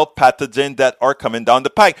viral pathogen that are coming down the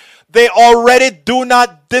pike. They already do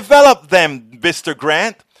not develop them, Mr.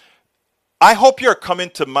 Grant. I hope you're coming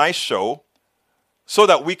to my show so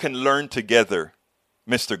that we can learn together,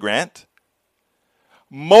 Mr. Grant.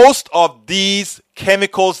 Most of these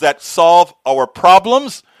chemicals that solve our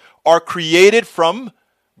problems are created from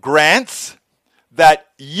grants that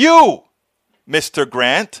you, Mr.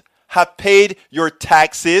 Grant, have paid your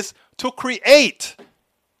taxes to create.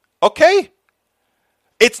 Okay?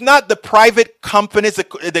 It's not the private companies,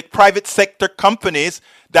 the private sector companies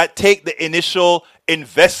that take the initial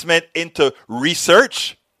investment into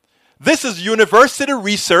research. This is university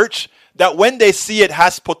research that when they see it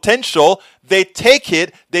has potential, they take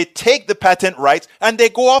the patent rights, and they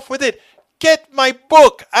go off with it. Get my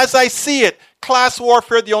book, As I See It, Class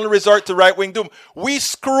Warfare, the Only Resort to Right-Wing Doom. We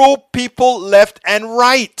screw people left and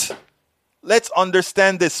right. Let's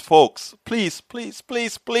understand this, folks. Please, please,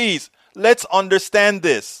 please, please. Let's understand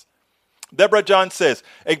this. Deborah John says,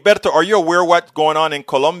 Egberto, are you aware what's going on in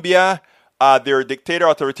Colombia? Their dictator,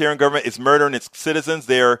 authoritarian government is murdering its citizens.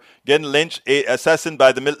 They're getting lynched, assassinated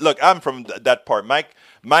by the military. Look, I'm from that part.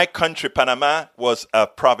 My country, Panama, was a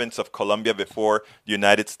province of Colombia before the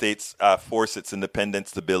United States forced its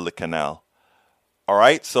independence to build the canal. All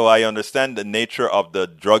right, so I understand the nature of the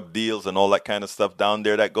drug deals and all that kind of stuff down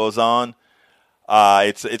there that goes on.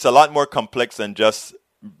 It's a lot more complex than just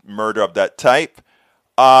murder of that type.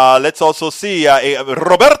 Let's also see.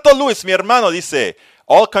 Roberto Luis, mi hermano, dice,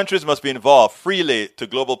 all countries must be involved freely to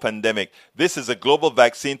global pandemic. This is a global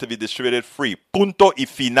vaccine to be distributed free. Punto y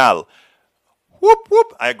final. Whoop,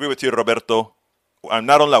 whoop. I agree with you, Roberto.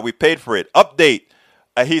 Not only that, we paid for it. Update.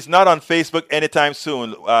 He's not on Facebook anytime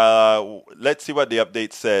soon. Let's see what the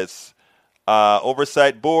update says.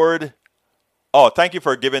 Oversight board. Oh, thank you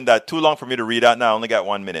for giving that. Too long for me to read out now. I only got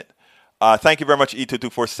 1 minute. Thank you very much,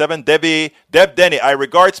 E2247. Deb Denny, I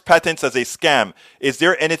regards patents as a scam. Is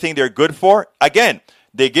there anything they're good for? Again,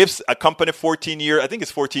 they give a company 14 years, I think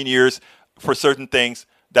it's 14 years for certain things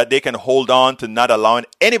that they can hold on to, not allowing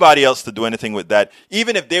anybody else to do anything with that,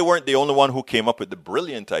 even if they weren't the only one who came up with the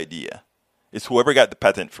brilliant idea. It's whoever got the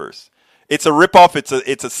patent first. It's a ripoff. It's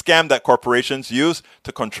a scam that corporations use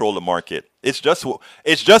to control the market. It's just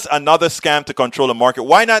another scam to control the market.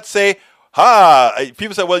 Why not say,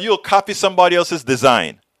 people say, well, you'll copy somebody else's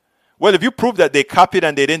design. Well, if you prove that they copied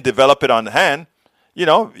and they didn't develop it on hand,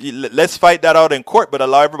 let's fight that out in court, but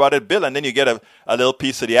allow everybody to bill, and then you get a little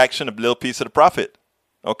piece of the action, a little piece of the profit.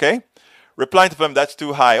 Okay? Replying to them, that's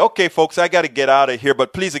too high. Okay, folks, I got to get out of here.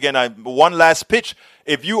 But please, again, one last pitch.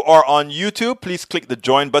 If you are on YouTube, please click the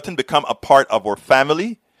join button, become a part of our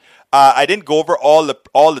family. I didn't go over all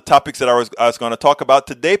the topics that I was going to talk about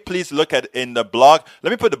today. Please look at in the blog.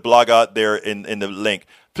 Let me put the blog out there in the link.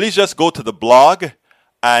 Please just go to the blog,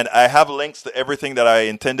 and I have links to everything that I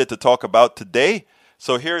intended to talk about today.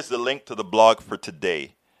 So here's the link to the blog for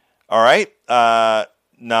today. All right.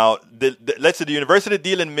 Now, let's say the university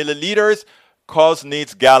deal in milliliters, cause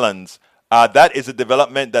needs gallons. That is a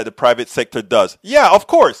development that the private sector does. Yeah, of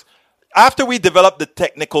course. After we develop the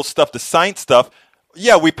technical stuff, the science stuff,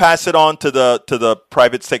 yeah, we pass it on to the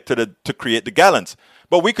private sector to create the gallons.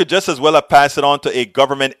 But we could just as well have passed it on to a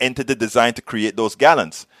government entity designed to create those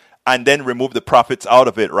gallons and then remove the profits out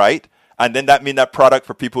of it, right? And then that means that product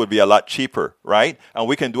for people would be a lot cheaper, right? And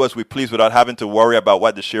we can do as we please without having to worry about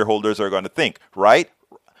what the shareholders are going to think, right?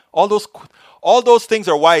 All those things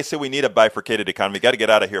are why I say we need a bifurcated economy. Got to get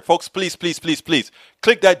out of here. Folks, please, please, please, please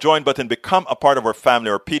click that join button. Become a part of our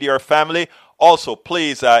family, our PDR family. Also,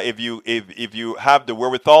 please, if you have the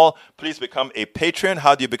wherewithal, please become a patron.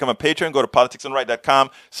 How do you become a patron? Go to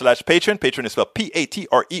politicsandright.com/patron. Patron is spelled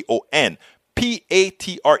Patreon.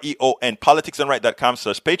 Patreon.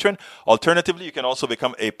 Politicsandright.com/patron. Alternatively, you can also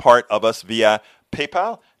become a part of us via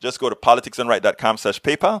PayPal. Just go to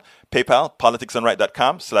politicsandright.com/PayPal. PayPal,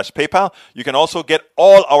 politicsandright.com/PayPal. You can also get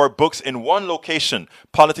all our books in one location,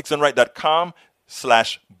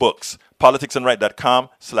 politicsandright.com/books.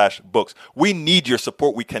 politicsandright.com/books. We need your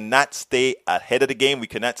support. We cannot stay ahead of the game. We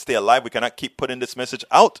cannot stay alive. We cannot keep putting this message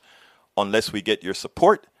out unless we get your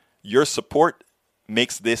support. Your support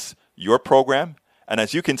makes this your program. And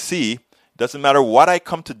as you can see, it doesn't matter what I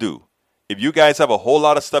come to do. If you guys have a whole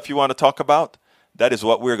lot of stuff you want to talk about, that is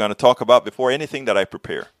what we're going to talk about before anything that I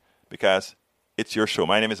prepare, because it's your show.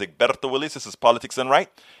 My name is Egberto Willis. This is Politics and Right.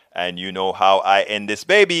 And you know how I end this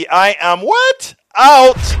baby. I am what?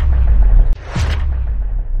 Out.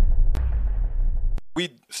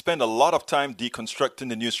 We spend a lot of time deconstructing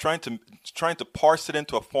the news, trying to parse it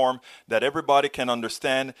into a form that everybody can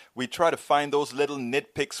understand. We try to find those little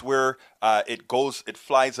nitpicks where it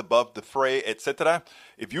flies above the fray, etc.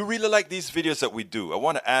 If you really like these videos that we do, I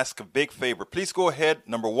want to ask a big favor. Please go ahead.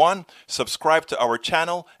 Number 1, subscribe to our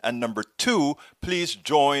channel. And number 2, please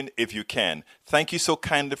join if you can. Thank you so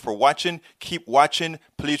kindly for watching. Keep watching.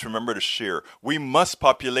 Please remember to share. We must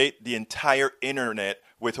populate the entire internet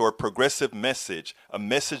with our progressive message, a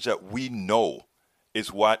message that we know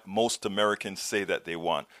is what most Americans say that they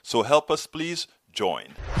want. So help us, please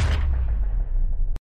join.